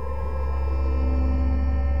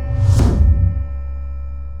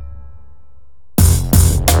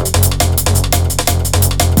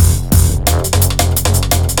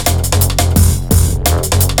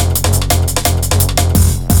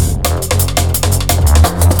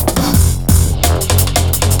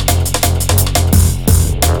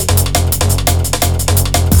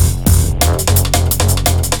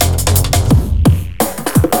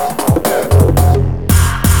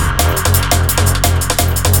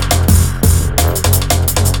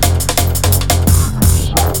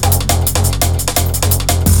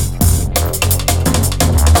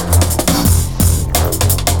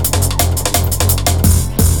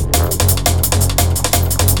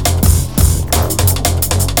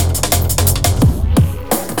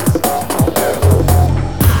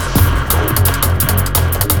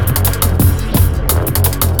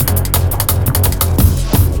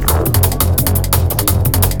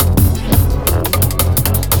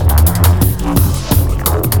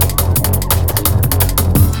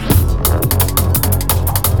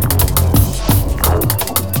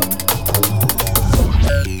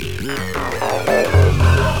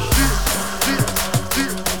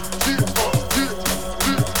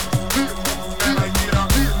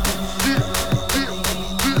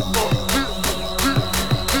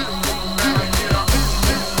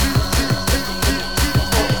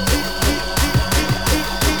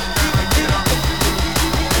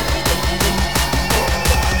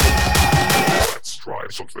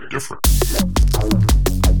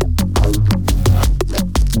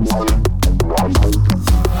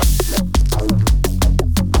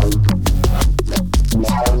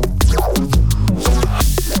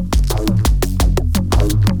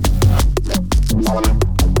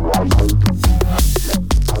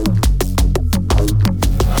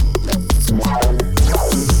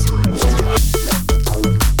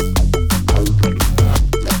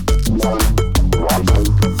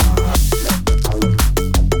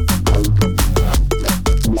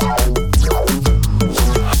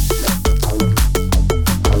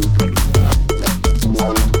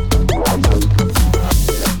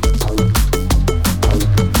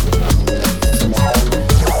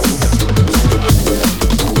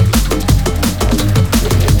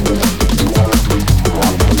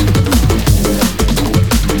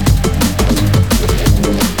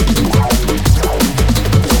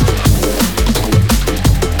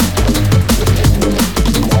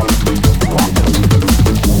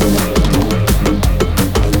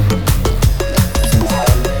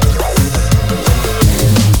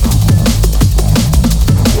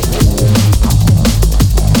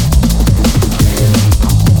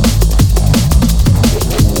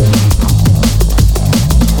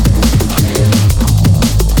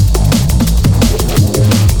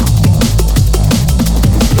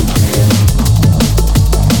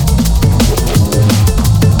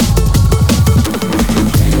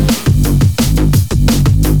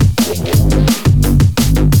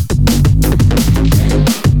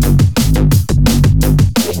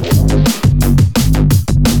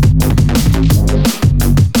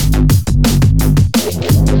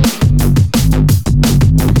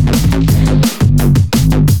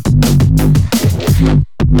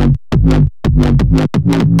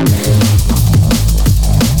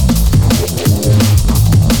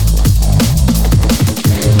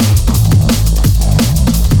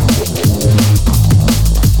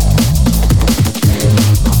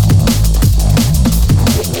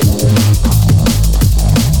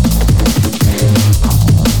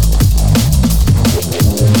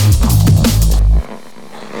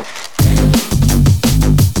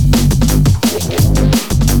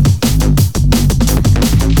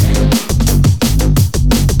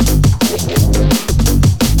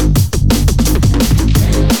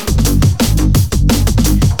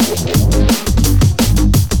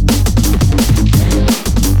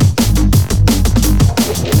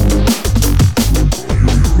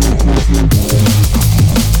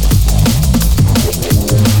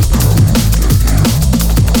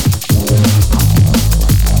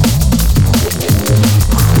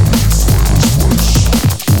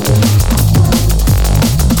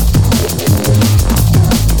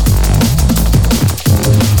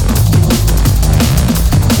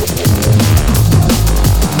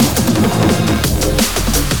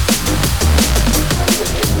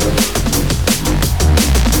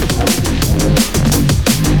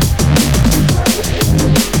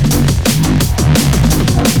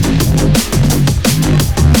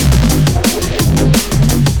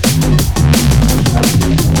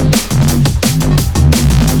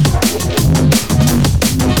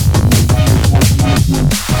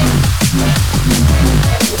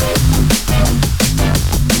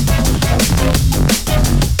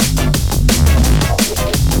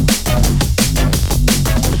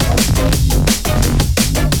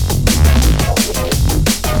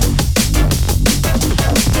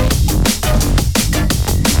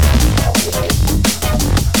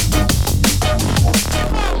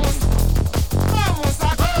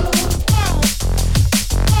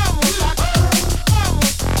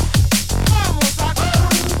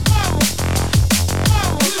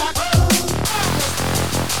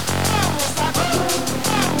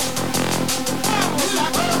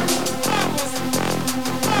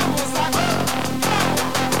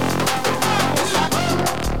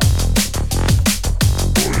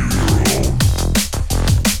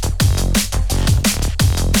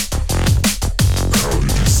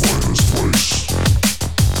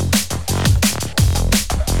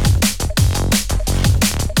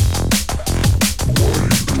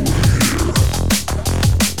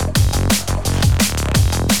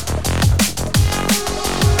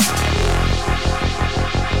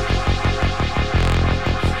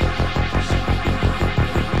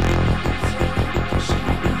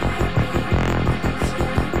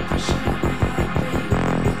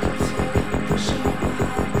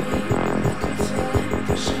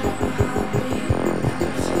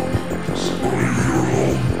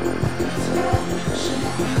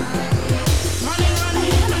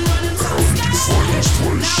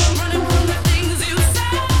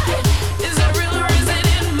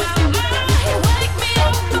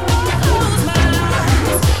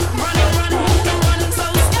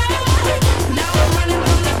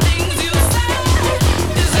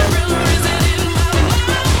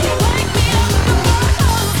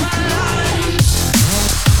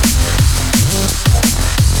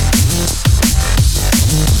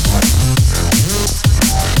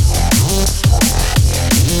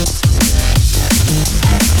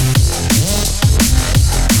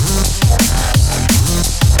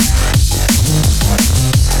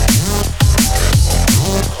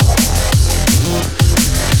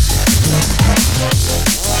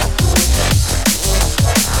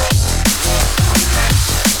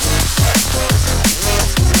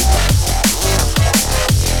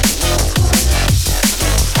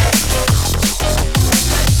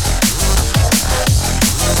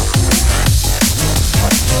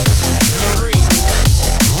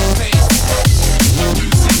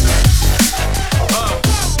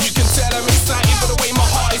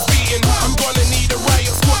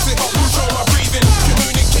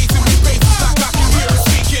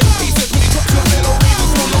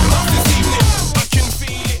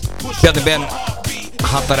 Bjarni Ben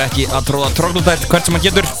hattar ekki að tróða trogglodætt hvert sem hann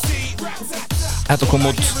getur. Þetta kom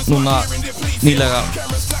út núna nýlega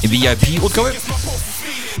í VIP útgáfu.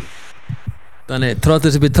 Þannig,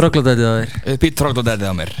 tróðist upp í trogglodættið á þér. Upp í trogglodættið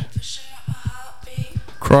á mér.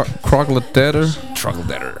 Troglodator.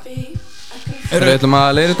 Við ætlum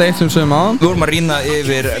að leira þetta eitt sem sögum aðan. Við vorum að rýna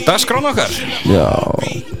yfir dagskrána okkar. Já.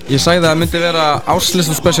 Ég sagði að það myndi vera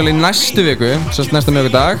áslistan special í næstu viku, semst næsta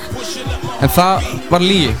miðvikudag. En það var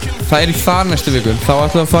lygi. Það er í þar næstu viku. Þá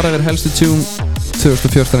ætlum við að fara yfir helstu tune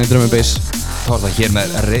 2014 í Drum & Bass. Þá er það hér með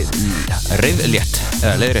reiðlétt,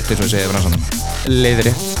 eða leiðrétt eins og ég segi yfir hansanum.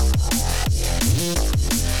 Leiðrétt.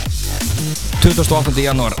 28.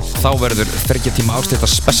 janúar, þá verður 30 tíma ástætta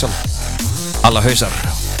special alla hausar.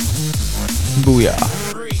 Búja.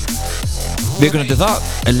 Vikun eftir það,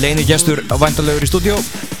 leynigestur væntanlegur í stúdíó.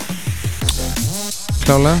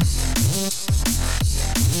 Klálega.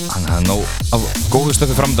 Hann hafði nóg af góðu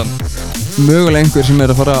stöfi framöndan. Mögulega einhver sem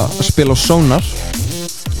er að fara að spila á Sonar.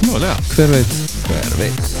 Mögulega. Hver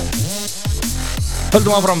veit?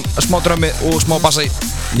 Höldum áfram smá drömmi og smá bassi.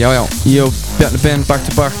 Já, ég og Bjarni Ben back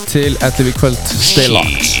to back til 11 í kvöld. Stay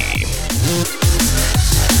locked.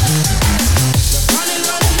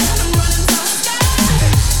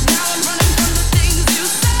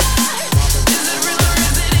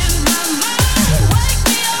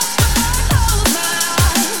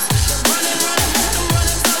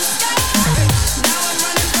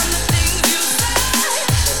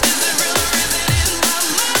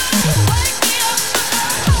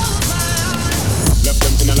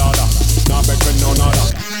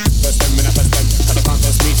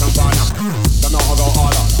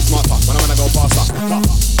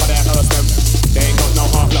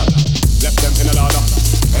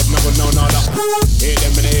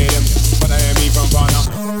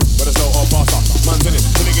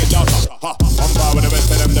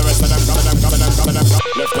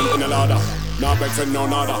 No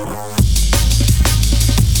nada.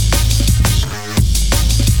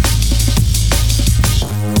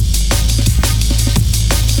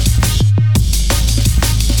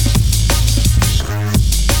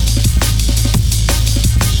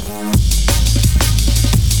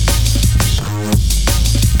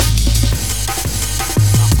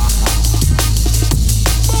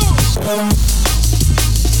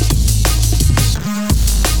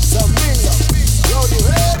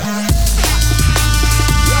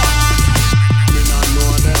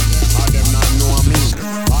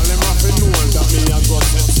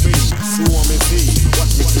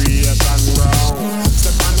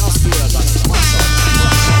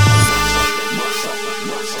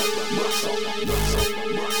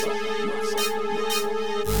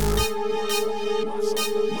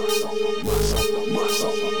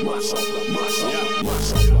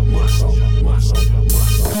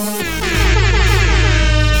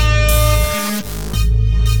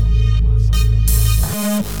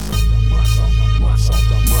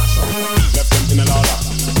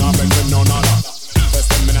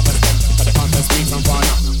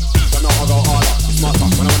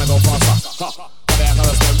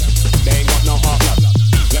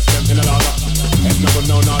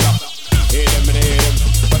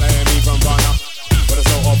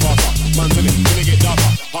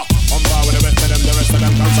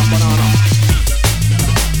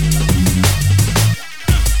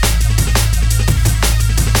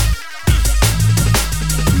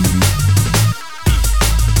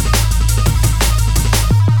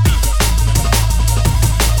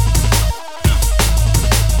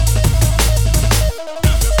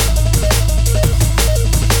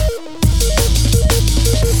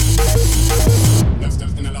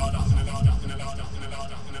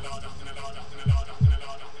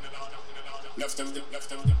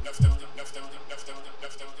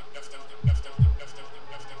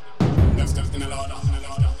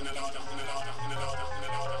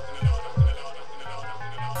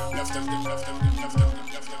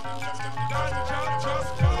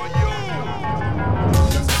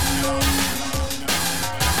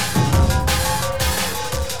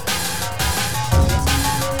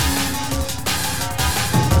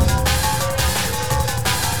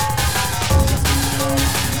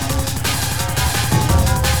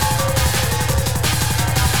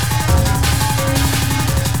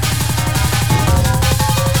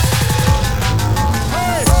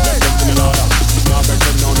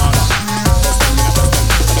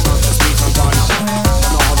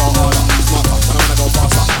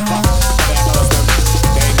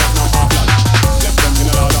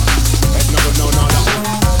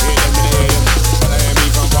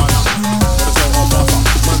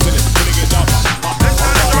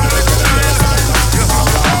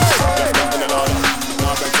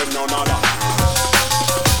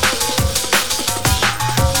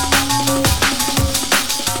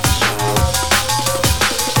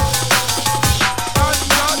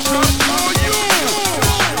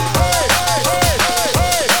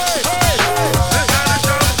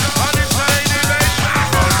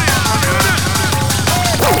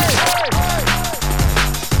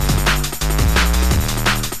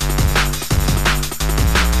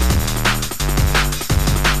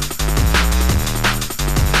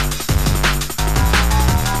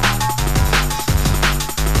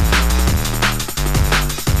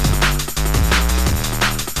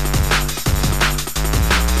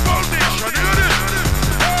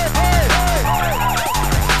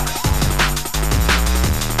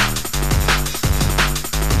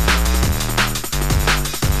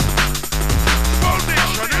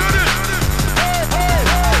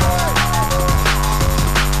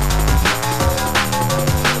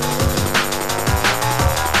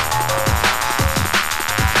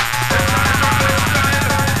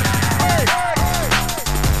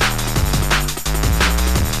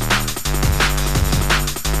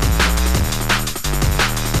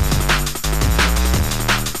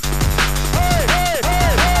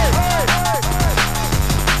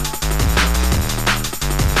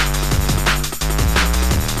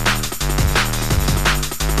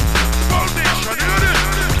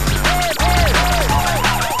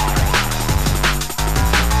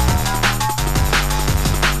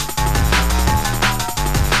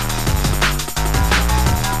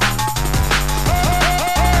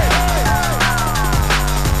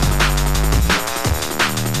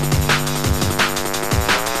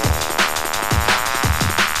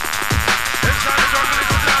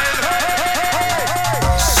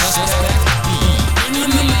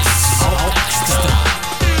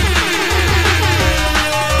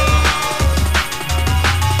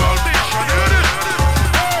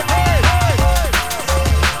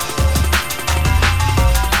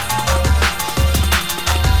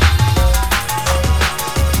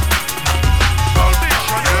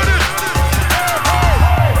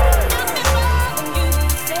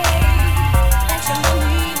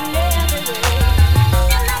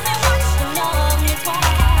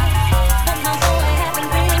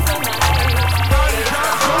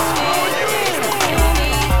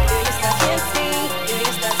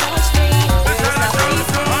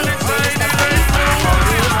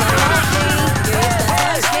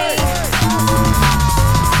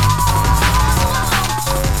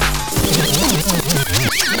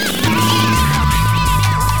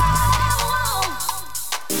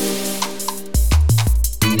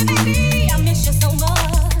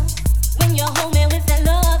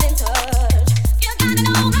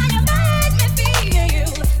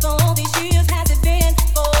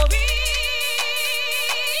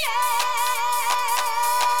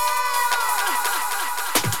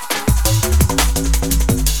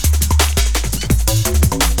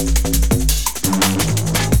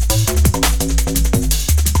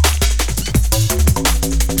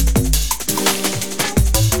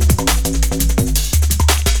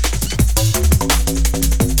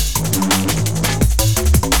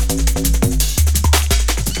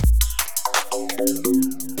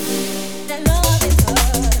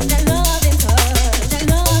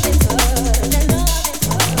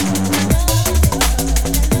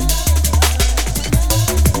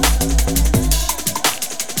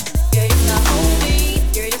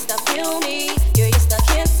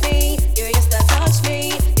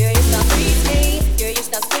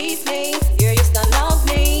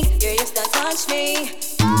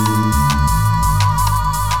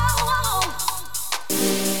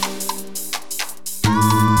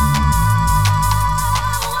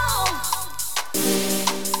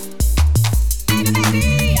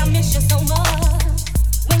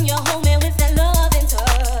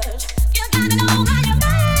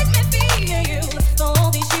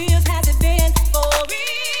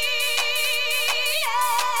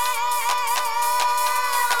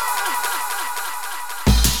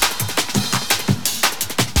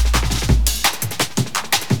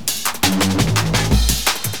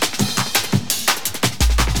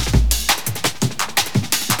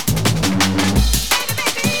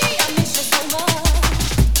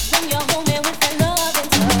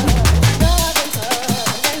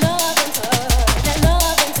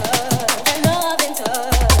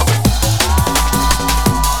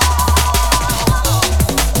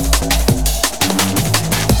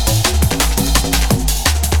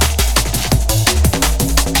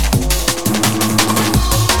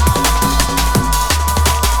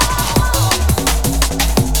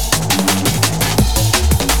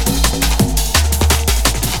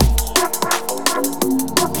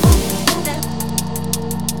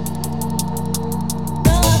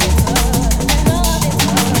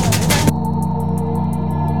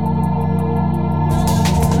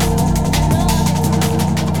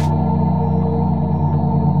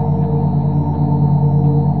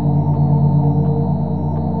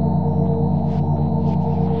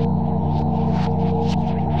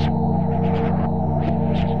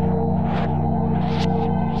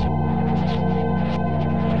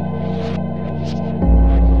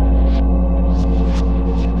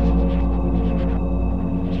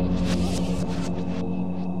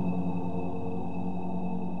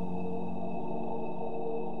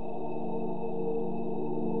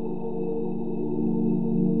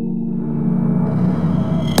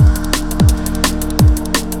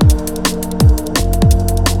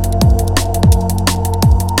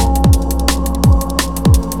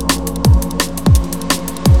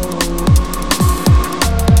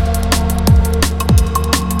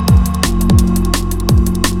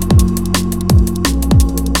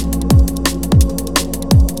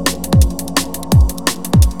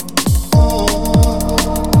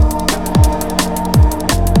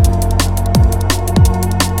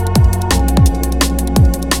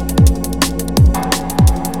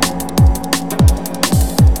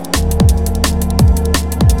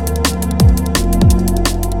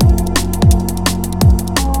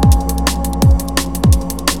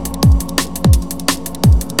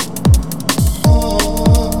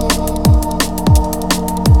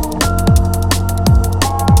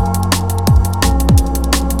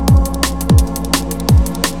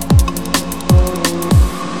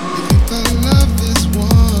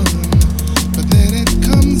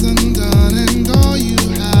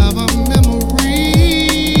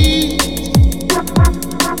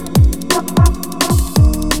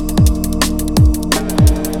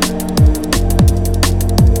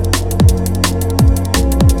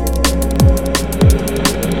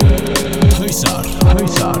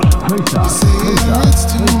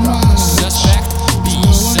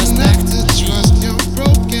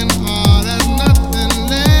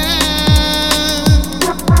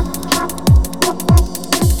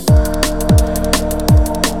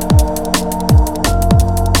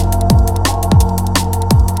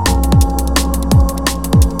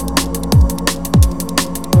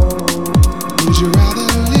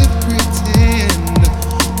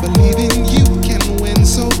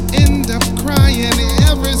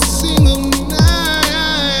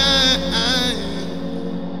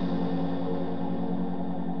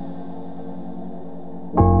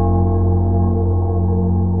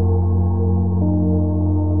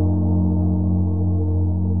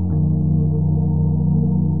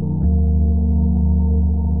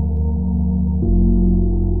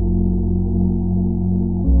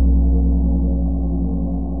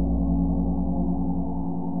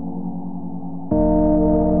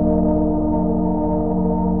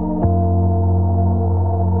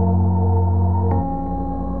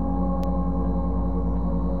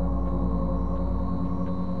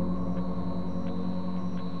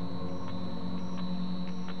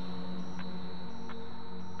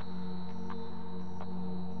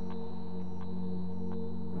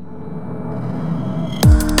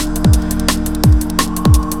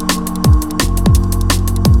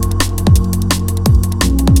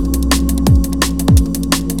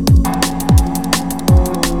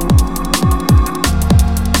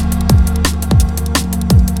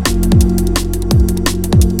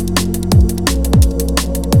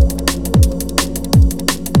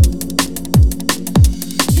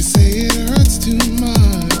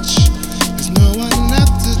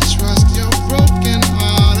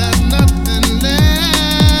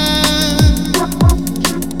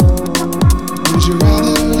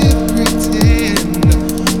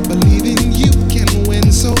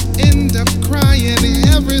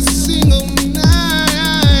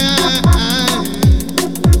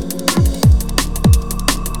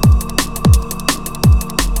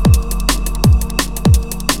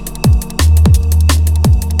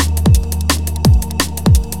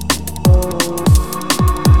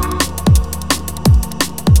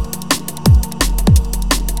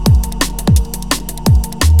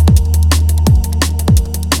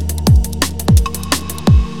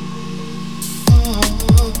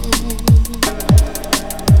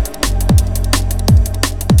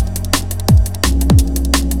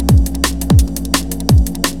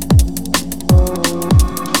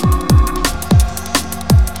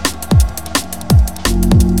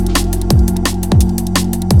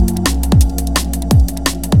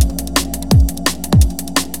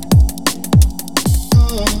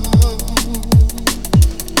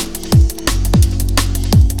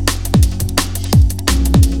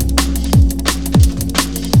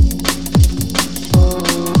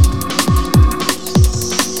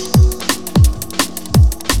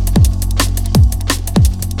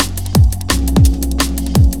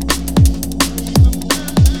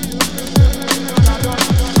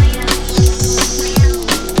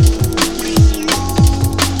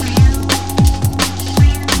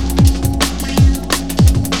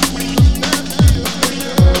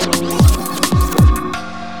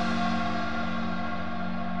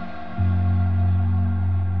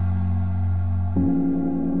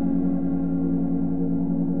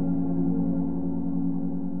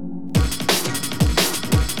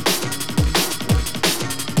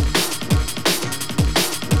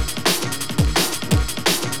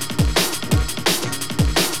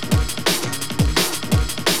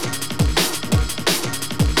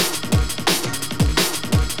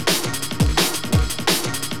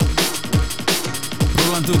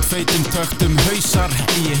 Rúlandi út feitum töktum hausar.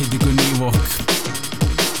 Ég heiti Gunni Vok.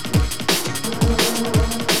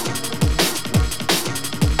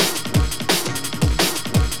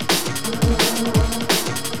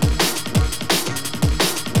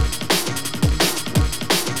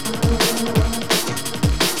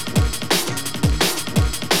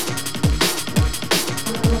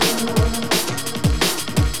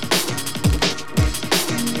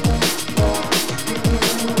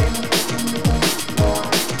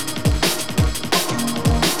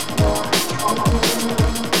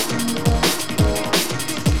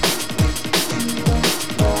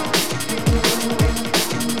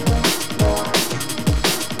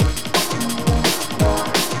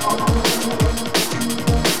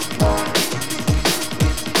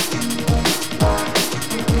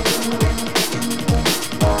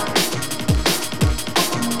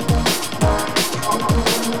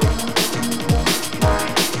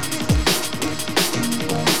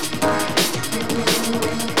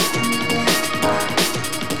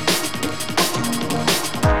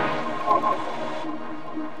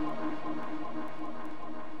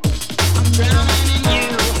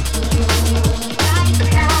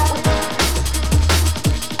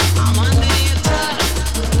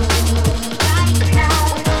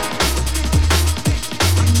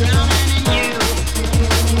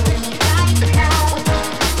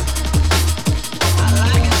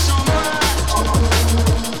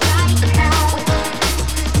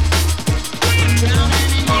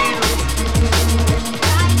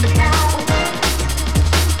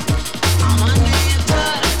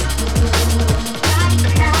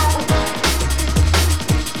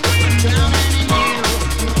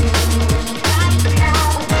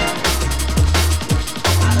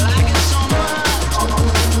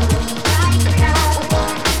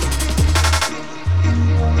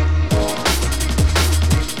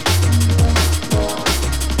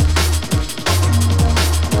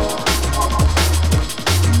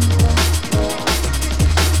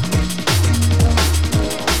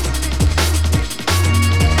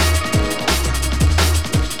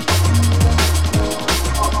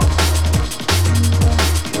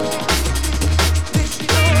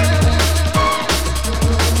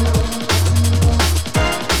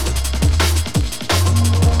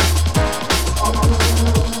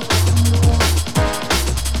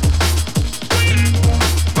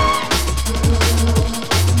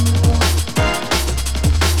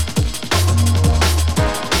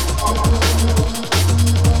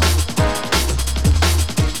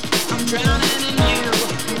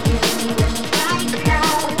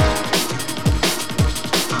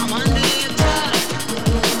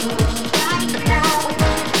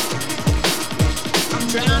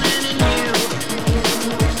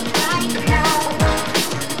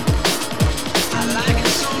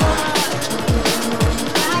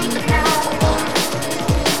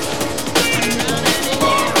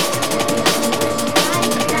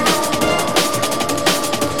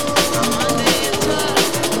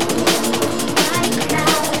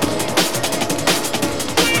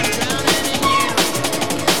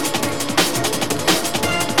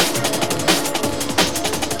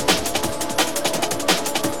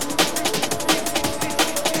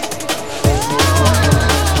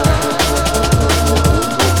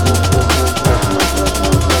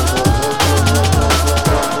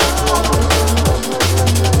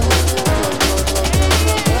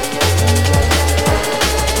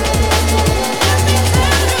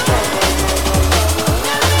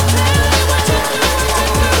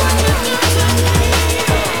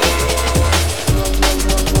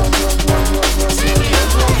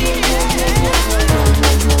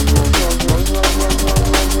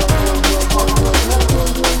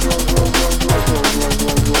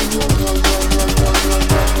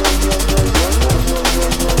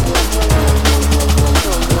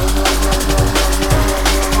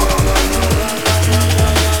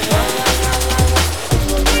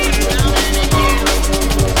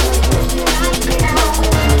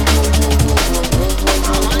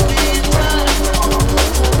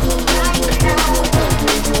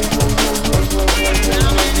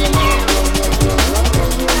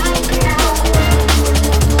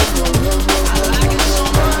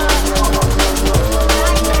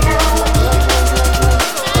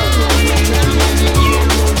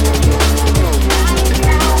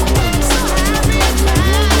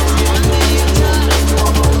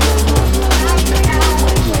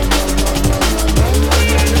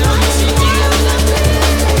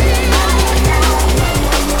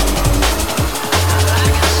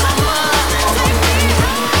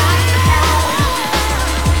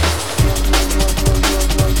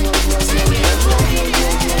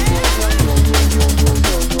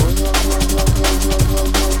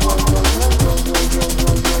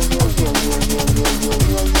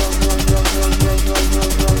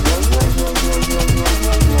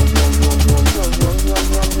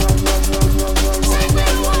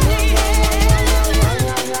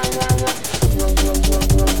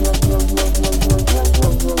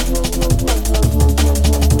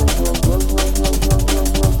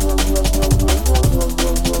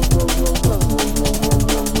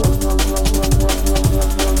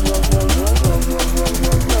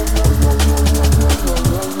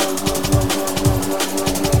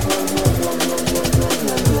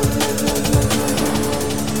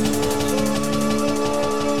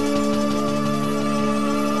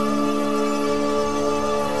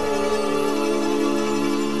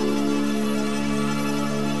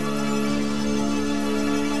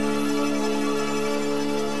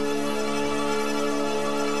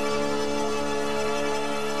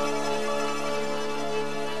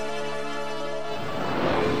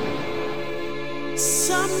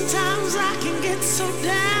 Sometimes I can get so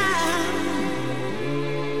down.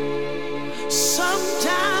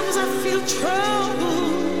 Sometimes I feel trouble.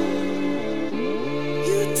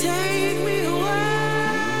 You take me away.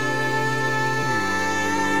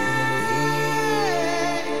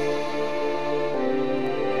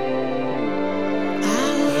 I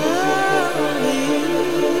love you.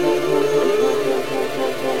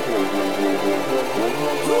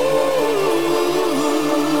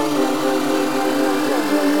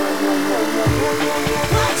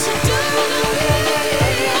 What you do to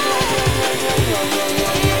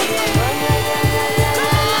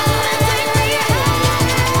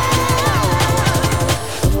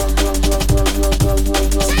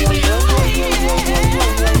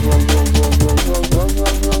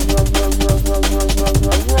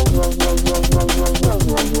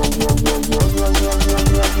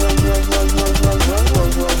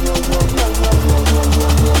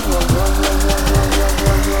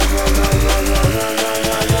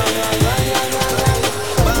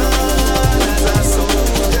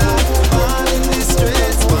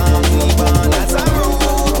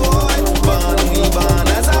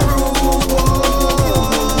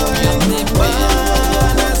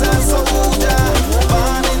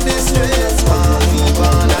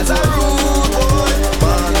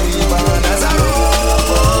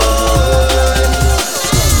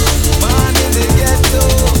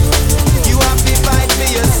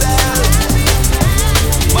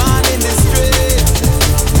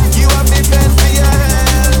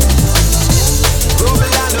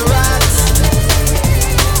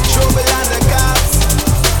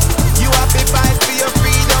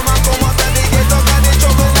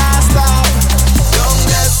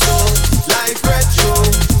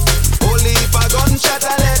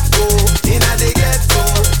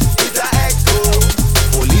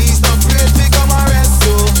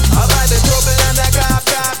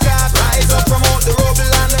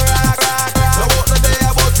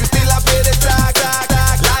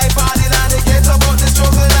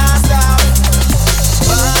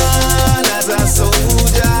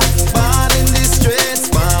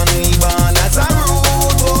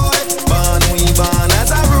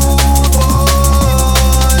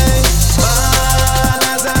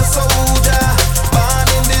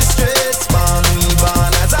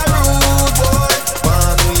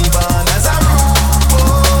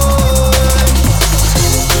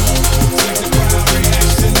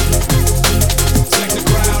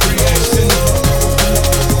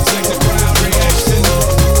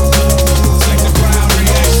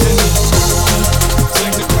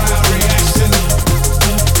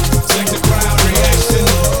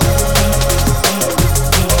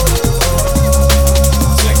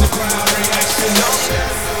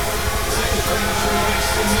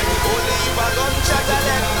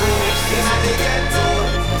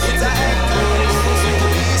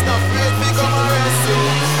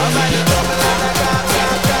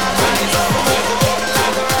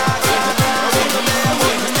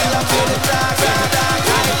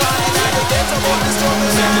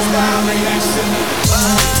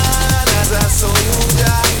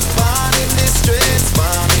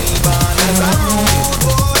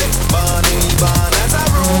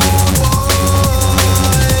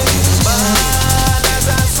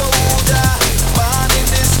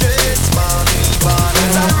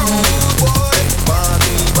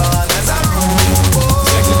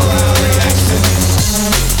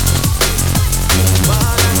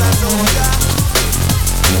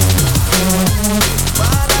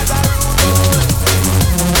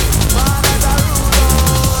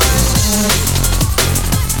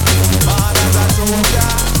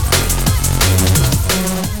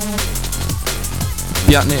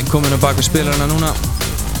Bjarni kominn á bak við spilarana núna,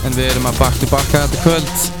 en við erum að back to backa þetta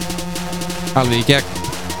kvöld alveg í gegn.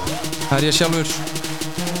 Það er ég sjálfur,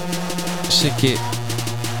 Siggi,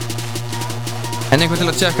 en einhvern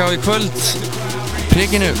til að tjekka á í kvöld,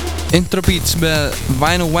 prikinu Intro Beats með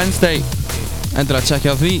Vinyl Wednesday, endur að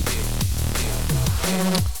tjekka á því.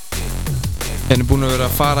 Erum búin að vera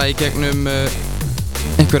að fara í gegnum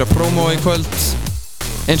einhverja promo í kvöld.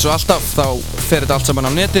 Eins og alltaf þá fer þetta allt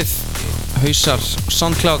saman á netið, Hausar,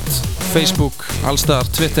 Soundcloud, Facebook, allstaðar,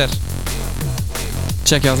 Twitter.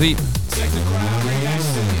 Tjekkja á því.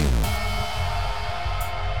 Check the crowd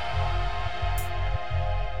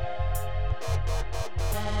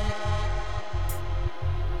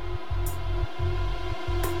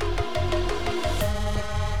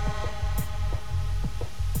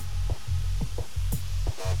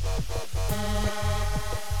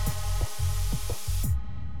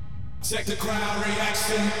reaction. Check the crowd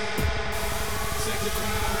reaction. Check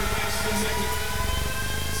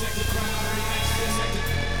the crowd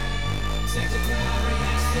reaction.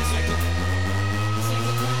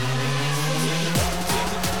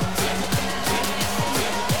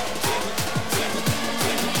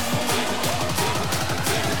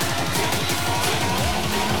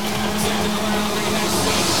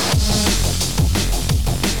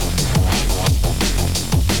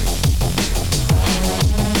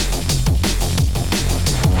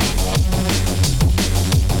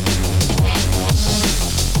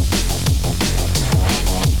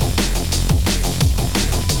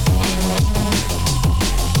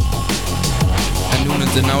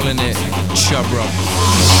 Undir nálinni Chub Rob.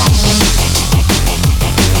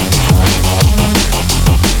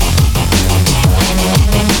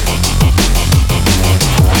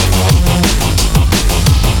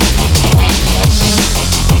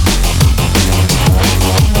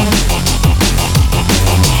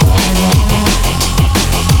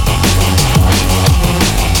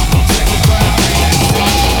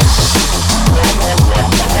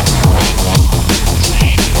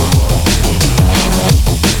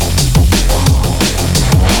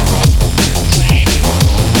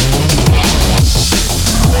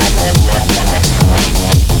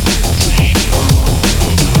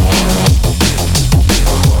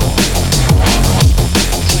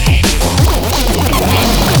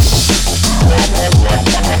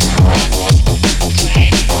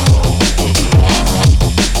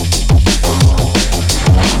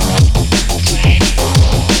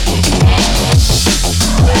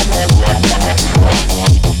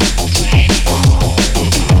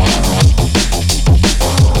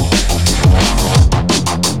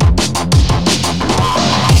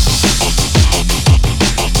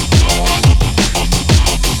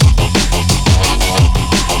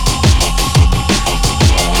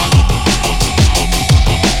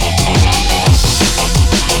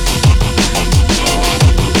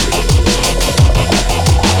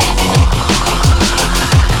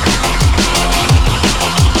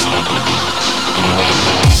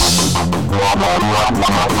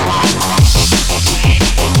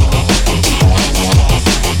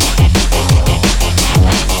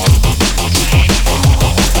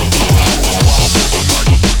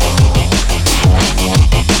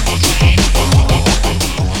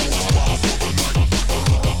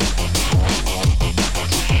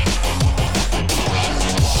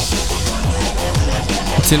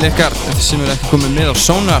 Til ykkar sem eru ekki komið með á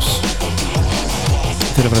Sonar,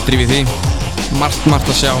 þeir eru bara að drífa í því. Margt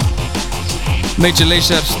að sjá. Major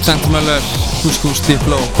Lazer, Trent Møller, Couscous,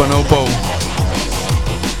 Diplo, Bonobo.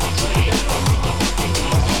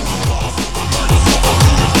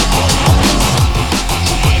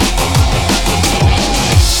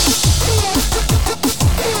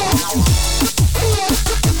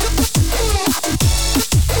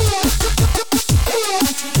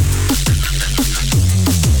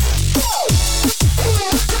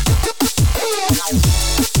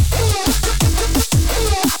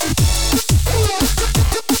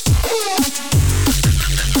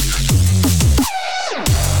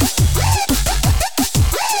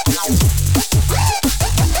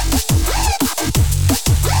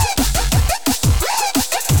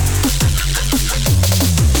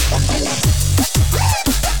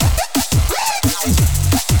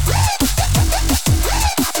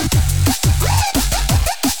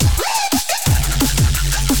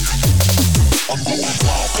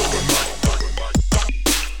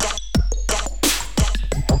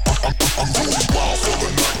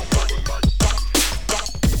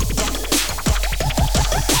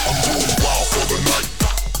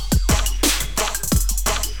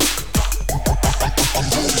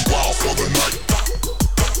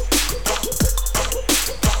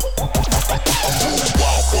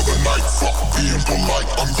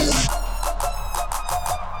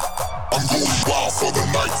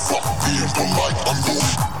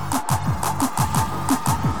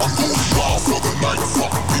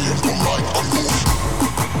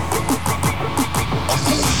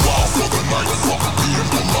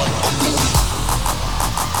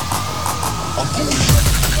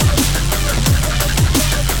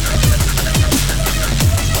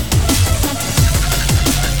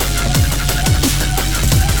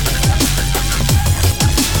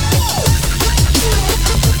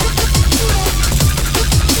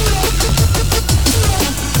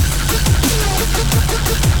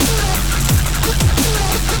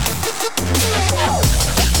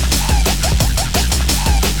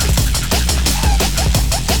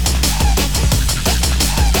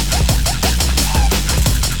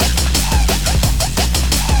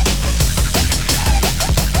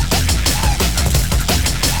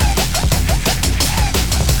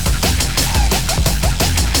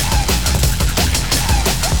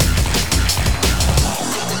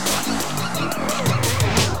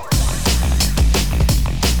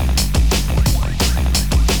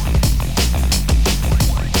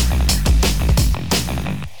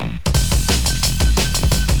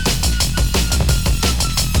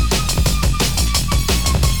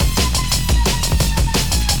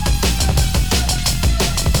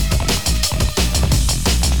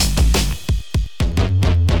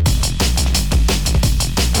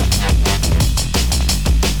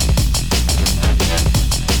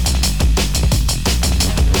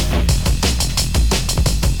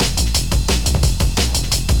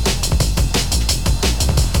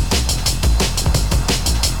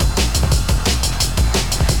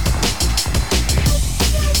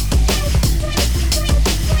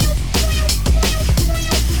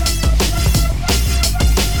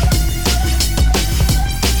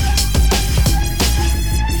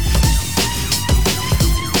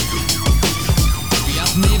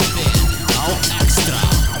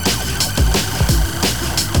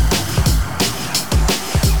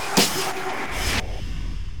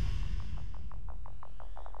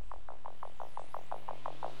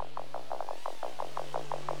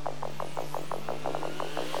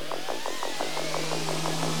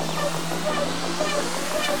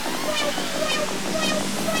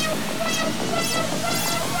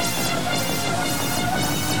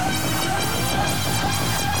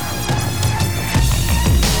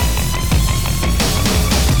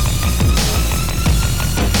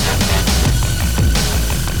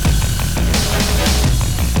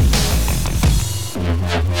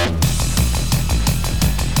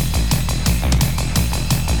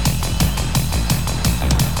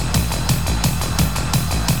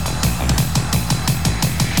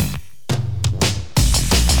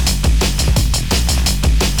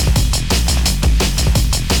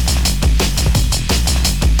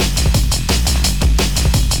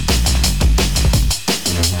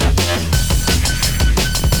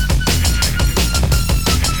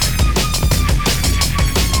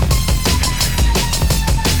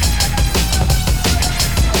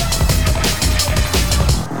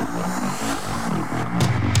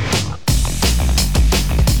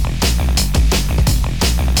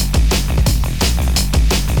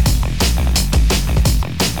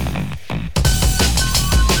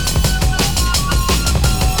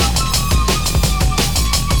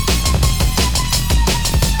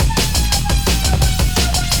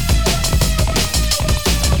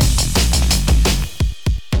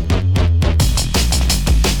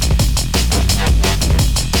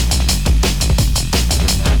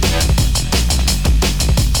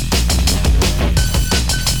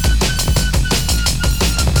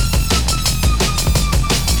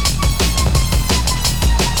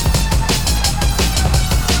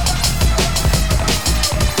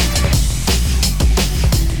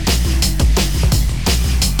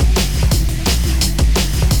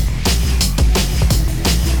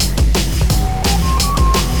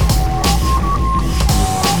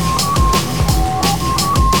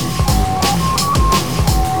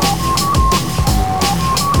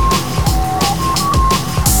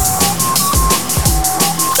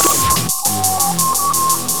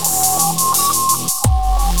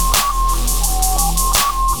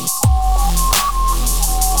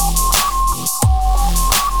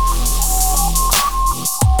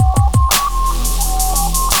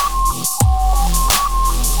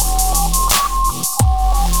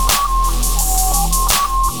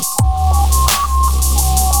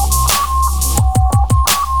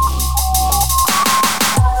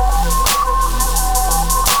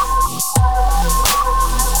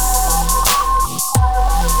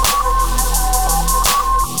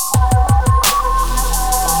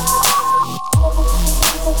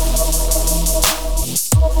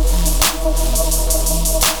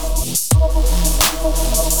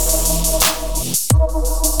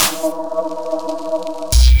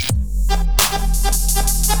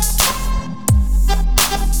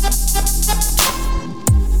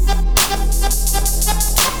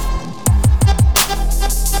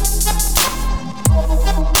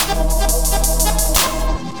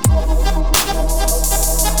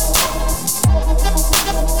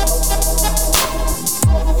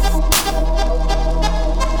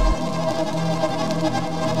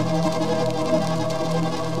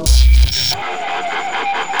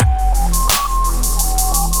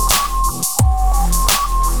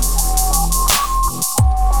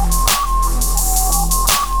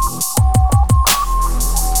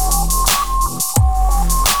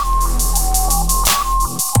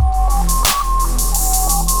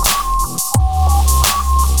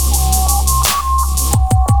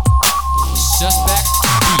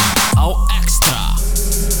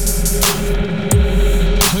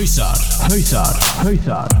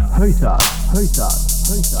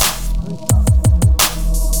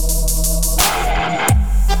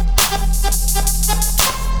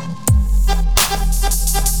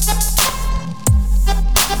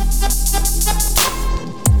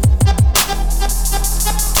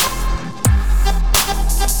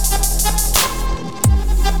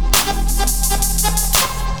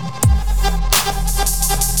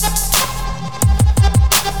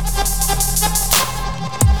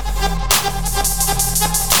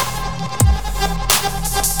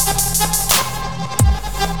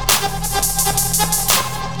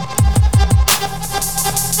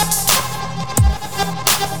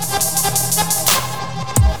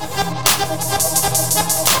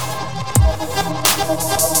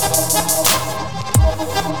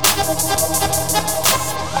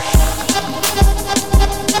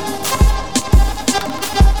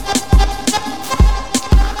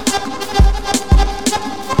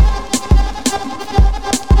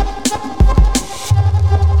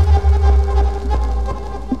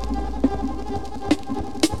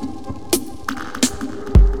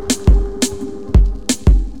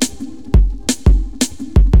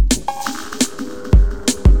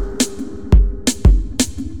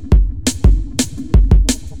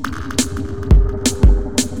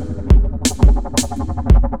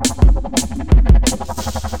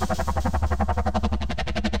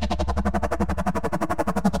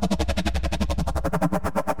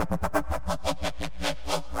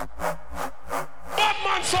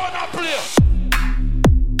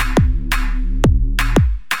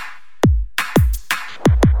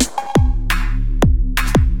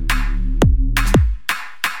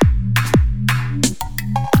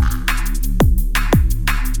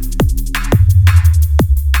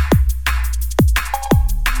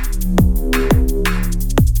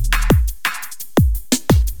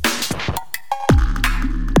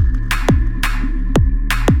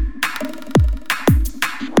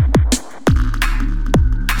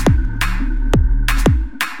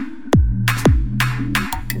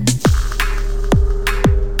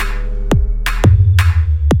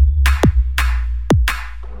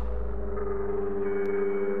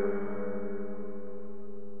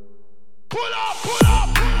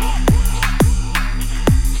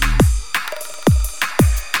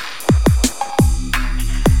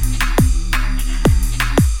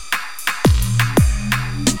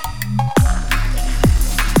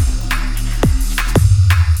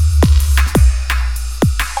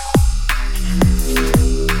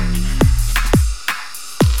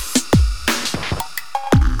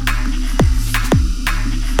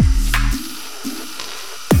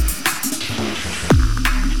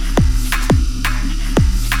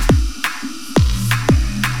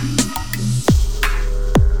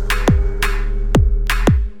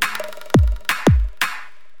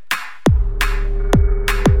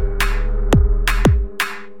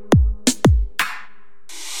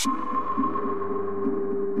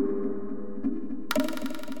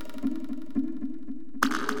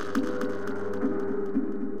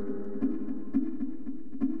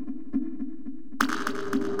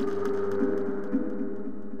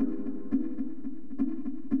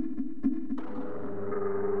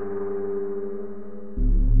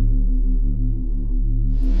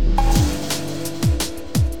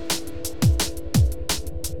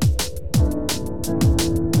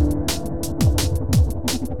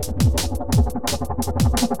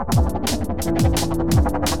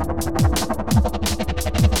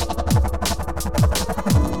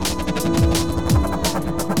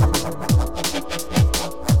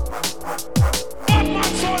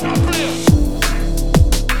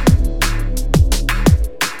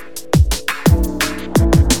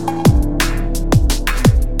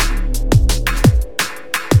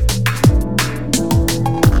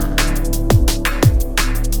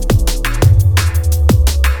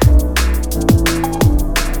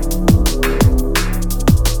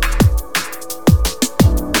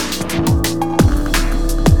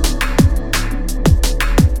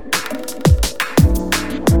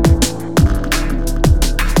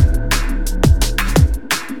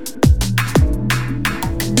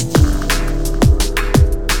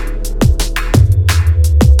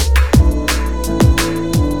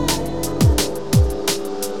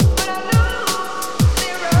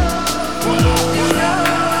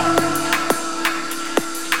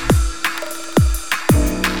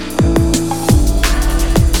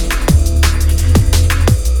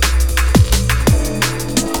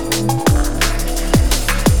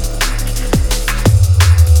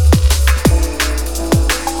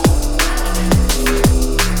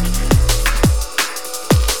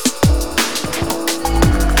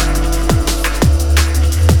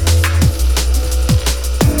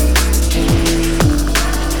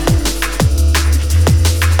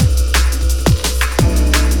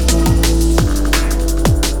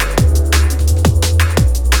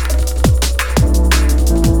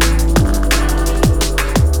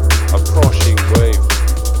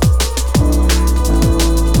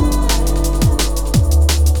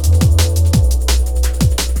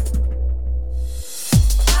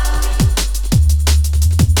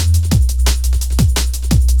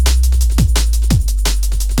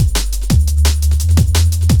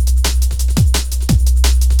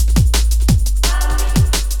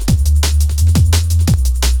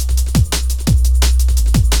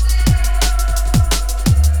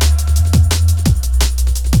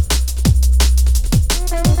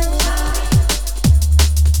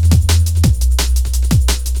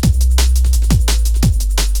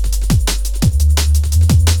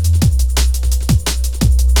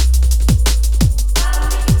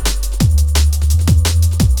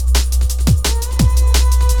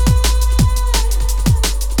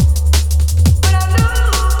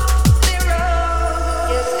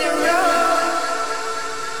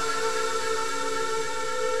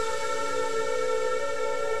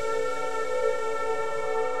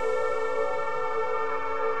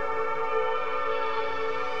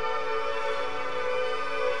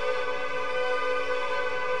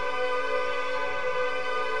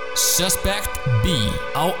 Suspect B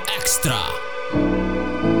á Extra.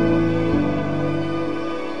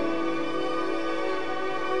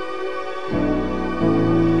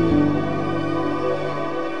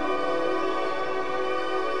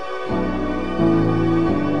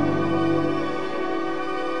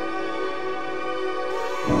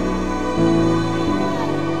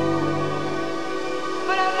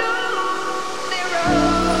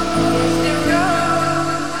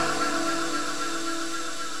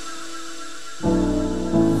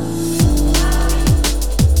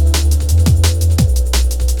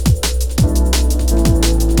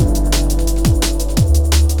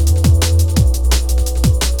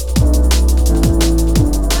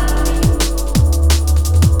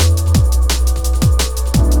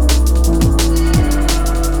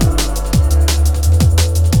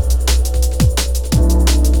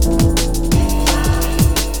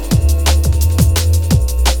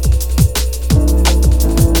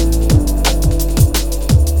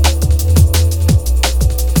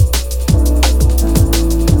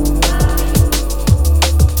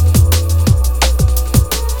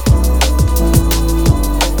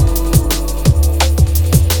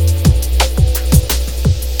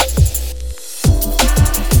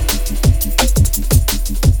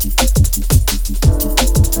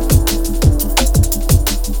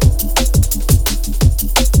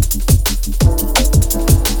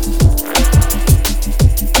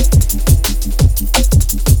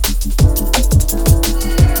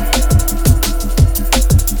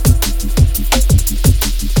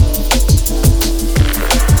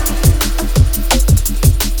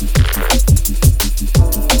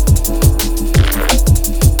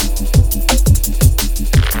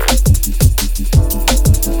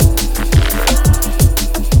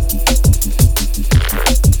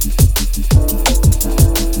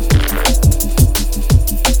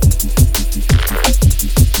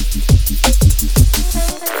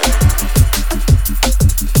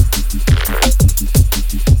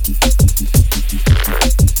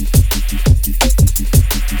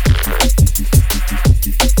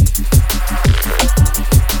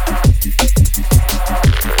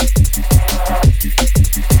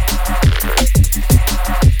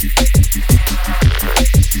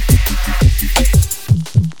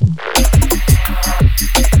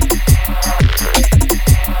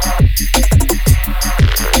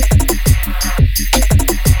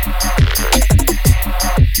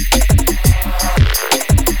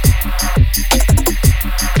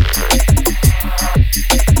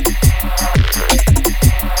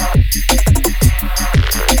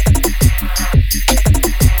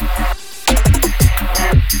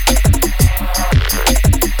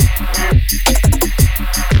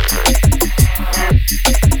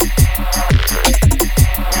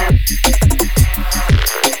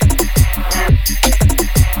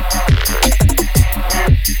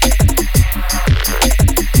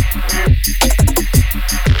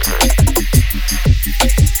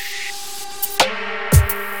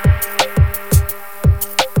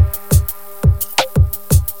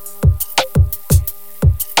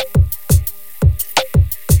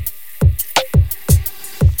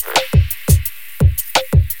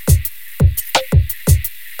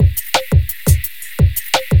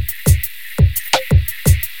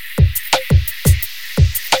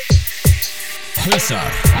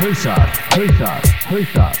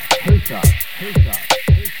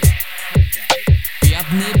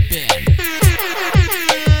 Bjarni Ben.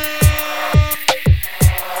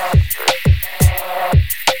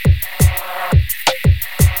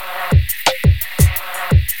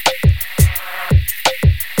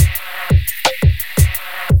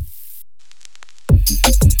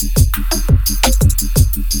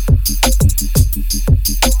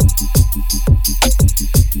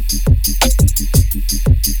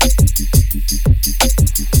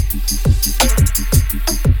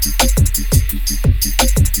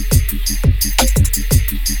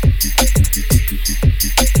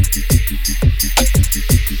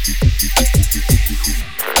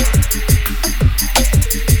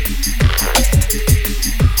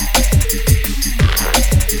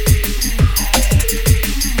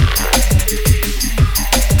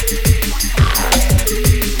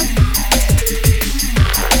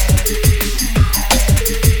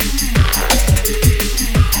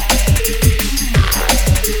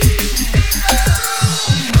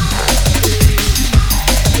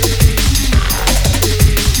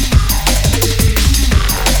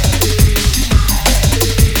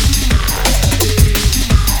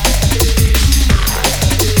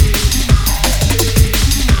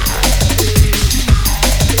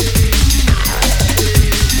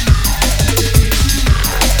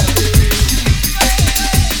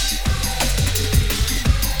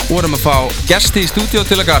 vorum að fá gesti í stúdíó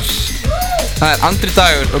til okkar. Það er Andri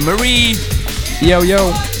Dagur og Marie. Yo, yo.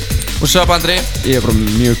 What's up, Andri? Ég bara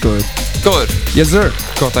mjög góður. Góður? Yes, sir.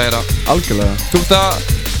 Gott að heyra. Algjörlega. Þú ert að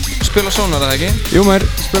spila Sonar, eða ekki? Jú, maður,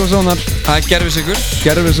 spila Sonar. Það er gerfisíkur.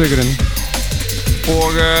 Gerfisíkurinn.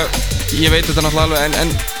 Og ég veit þetta náttúrulega alveg,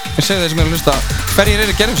 en ég segi þeir sem að hlusta, hverjir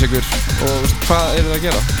eru gerfisíkur og hvað eru það að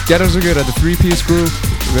gera? Gerfisíkur, þetta er 3-piece group.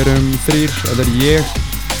 Við erum 3, þetta er ég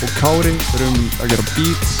og Kári. Við erum að gera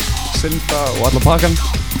beats, synda og alla pakkan.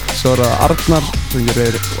 Svo er það Arnar sem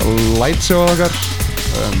gerir lightshow okkar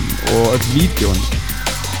og öll vídjón.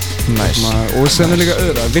 Nice. Og sen er líka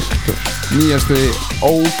öðra, Viktor, nýjasti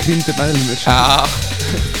ókrýndir meðlumur. Já.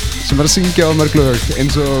 Sem er að syngja á mörg lög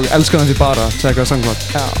eins og Elskan því bara, tjekka á SoundCloud.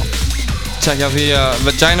 Já. Tjekka á því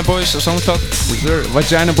Vagina Boys á SoundCloud. Yes, sir.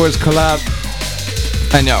 Vagina Boys collab.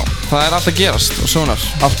 En já, það er alltaf gerast og Sonar.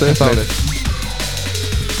 Alltaf uppleið.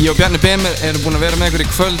 Ég og Bjarni Bemer erum búin að vera með ykkur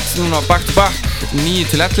í kvöld núna back to back, 9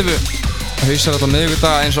 til 11. Hausar alltaf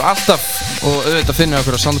miðvikudag eins og alltaf og auðvitað finnum við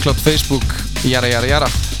okkur á SoundCloud, Facebook, jara.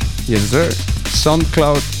 Yes, sir.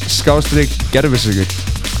 SoundCloud, _gerfisíkur.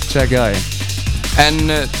 Tjekka það í. En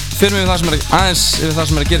fyrir mig aðeins yfir það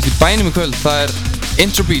sem er að gerast í bænum í kvöld, það er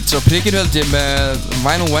Intro Beats á Prikir held ég með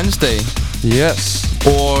Vinyl Wednesday. Yes.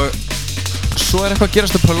 Og svo er eitthvað að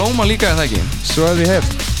gerast á Paloma líka, eða ekki? Svo hef ég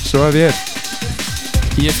heyrt.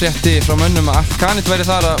 Ég frétti frá mönnum að allt kanit væri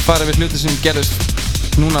þar að fara við hluti sem gerðist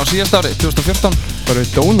núna á síðast ári, 2014. Bara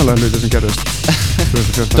við dónalega hluti sem gerðist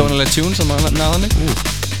 2014. Dónalega tunes sem að neða þannig.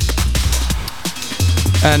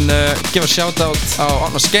 En gefa shoutout á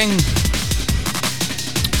Arna Skeng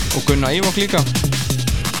og Gunnar Ívok líka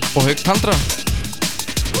og Haug Tandra.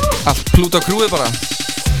 Allt Pluto crewið bara.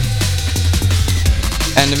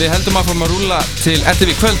 En við heldum að fórum að rúlla til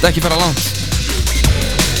 11 í kvöld, ekki fara langt.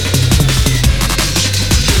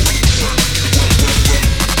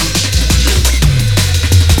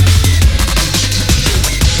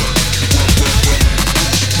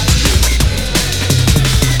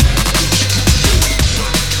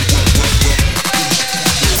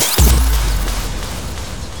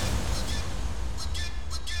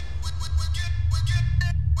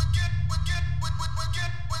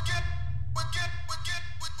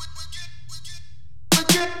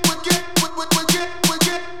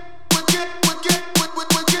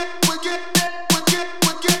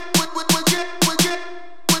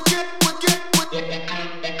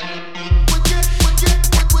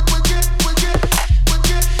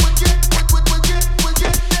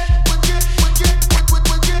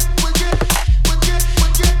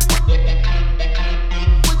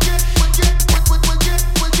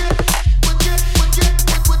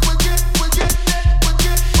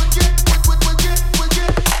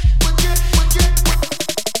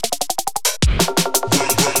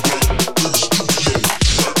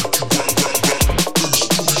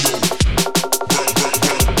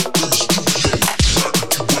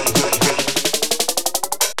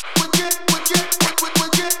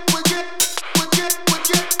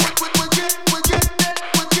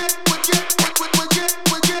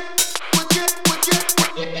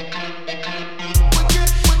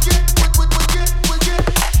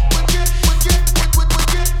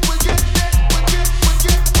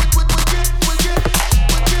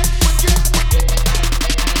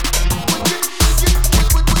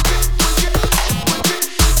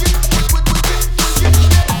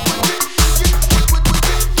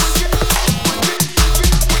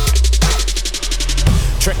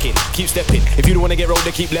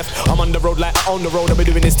 Keep left, I'm on the road like I own the road. I'll be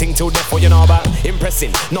doing this thing till death. What you know about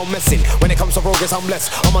impressing, no messing. When it comes to progress, I'm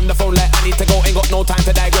blessed. I'm on the phone like I need to go, ain't got no time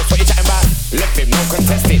to digress. What you chatting about? Left him, no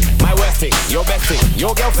contesting. My worst thing, your best thing,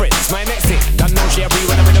 your girlfriend, it's my next thing. Don't know she agree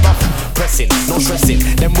when I'm in the buff. Pressing, no stressing.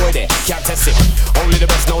 Them boy there, can't test it. Only the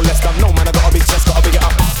best, no less than no man. I got a big chest, got a big it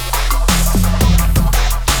up.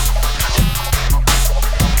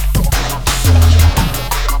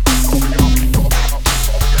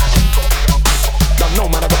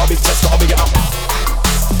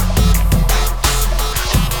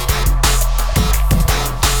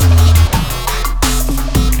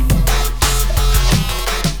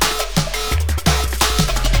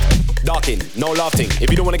 No laughing, if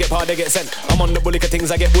you don't wanna get part, they get sent. I'm on the bully, cause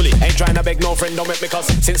things I get bully. Ain't trying to beg no friend, don't make me cuss.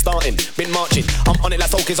 Since starting, been marching, I'm on it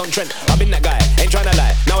like focus on trend. I've been that guy, ain't trying to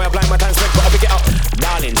lie. Now I apply my time spent, but I pick it up.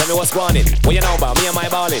 Darling, tell me what's going on. What you know about me and my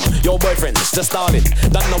balling? Your boyfriend's just starting.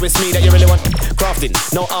 Don't know it's me that you really want. Crafting,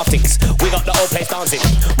 no aftings. We got the whole place dancing.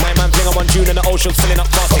 My man fling on one tune and the ocean's filling up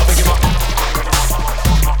fasting. Pick him up.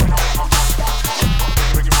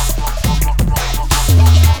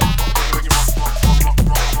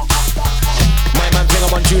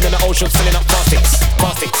 One tune and the ocean's filling up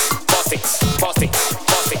plastics.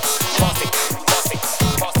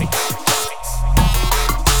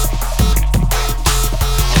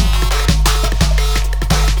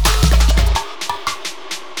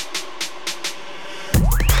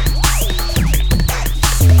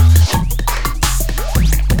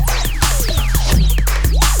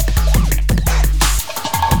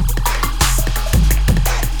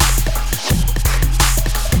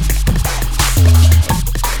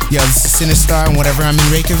 Yo, this is Sinistar, and whatever I'm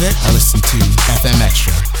in Reykjavik, I listen to FM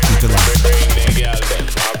Extra. Keep it locked.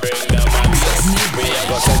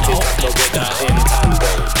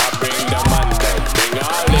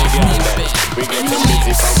 We get the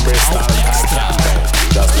busy from Bristol to Campbell.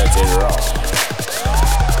 Just let it roll.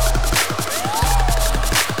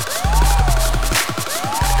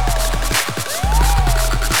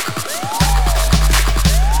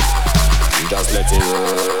 Just let it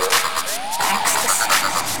roll.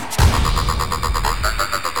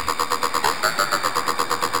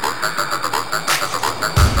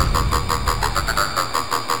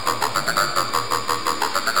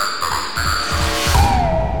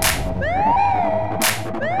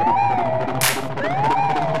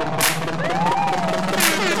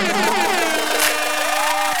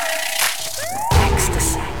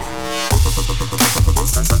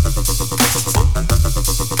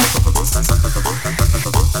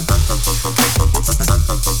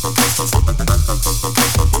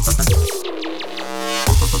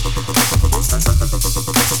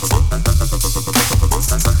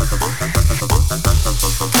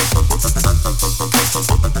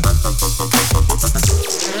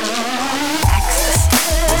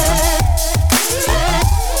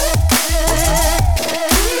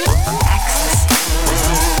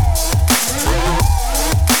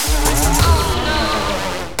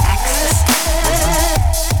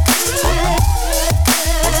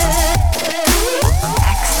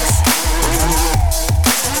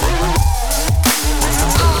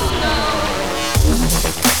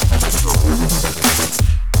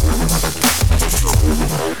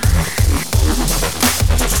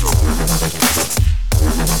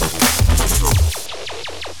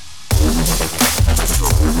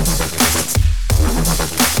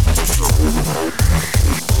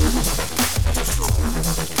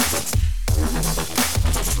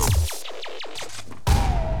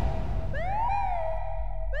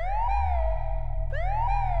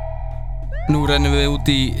 Nú rennum við út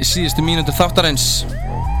í síðustu mínútu þáttarins.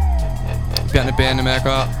 Bjarni B með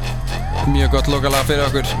eitthvað mjög gott lokalag fyrir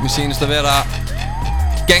okkur. Mér sýnist að vera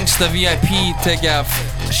Gangsta VIP tekið af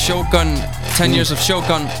Shogun, 10 Years of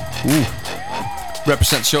Shogun.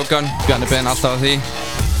 Represent Shogun, Bjarni B alltaf að því.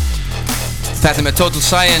 Þetta með Total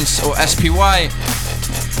Science og SPY.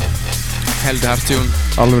 Heldur hartjún.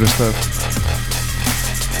 Alvöru stöð.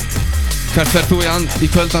 Hvert ferð þú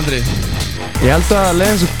í kvöld, Andri? Ég held að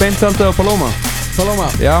leiðin sem beint aldrei á Paloma. Paloma?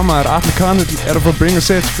 Já maður, allir kanur er að fara að bringa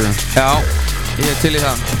sitt sko. Já, ég til í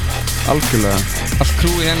það. Algjörlega. Allt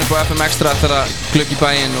krúið henni på FM Extra eftir að glugga í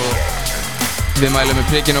bæinn og við mælum með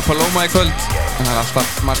prikinn á Paloma í kvöld. En það er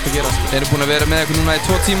alltaf margt að gerast. Við erum búin að vera með ykkur núna í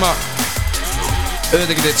 2 tíma.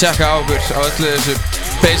 Auðvitað getið tjekka á okkur á öllu þessu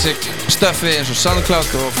basic stöffi eins og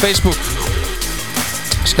SoundCloud og Facebook.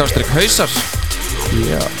 /hausar.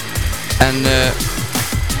 Já. En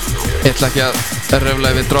ég ætla ekki að röfla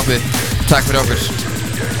við droppið. Takk fyrir okkur.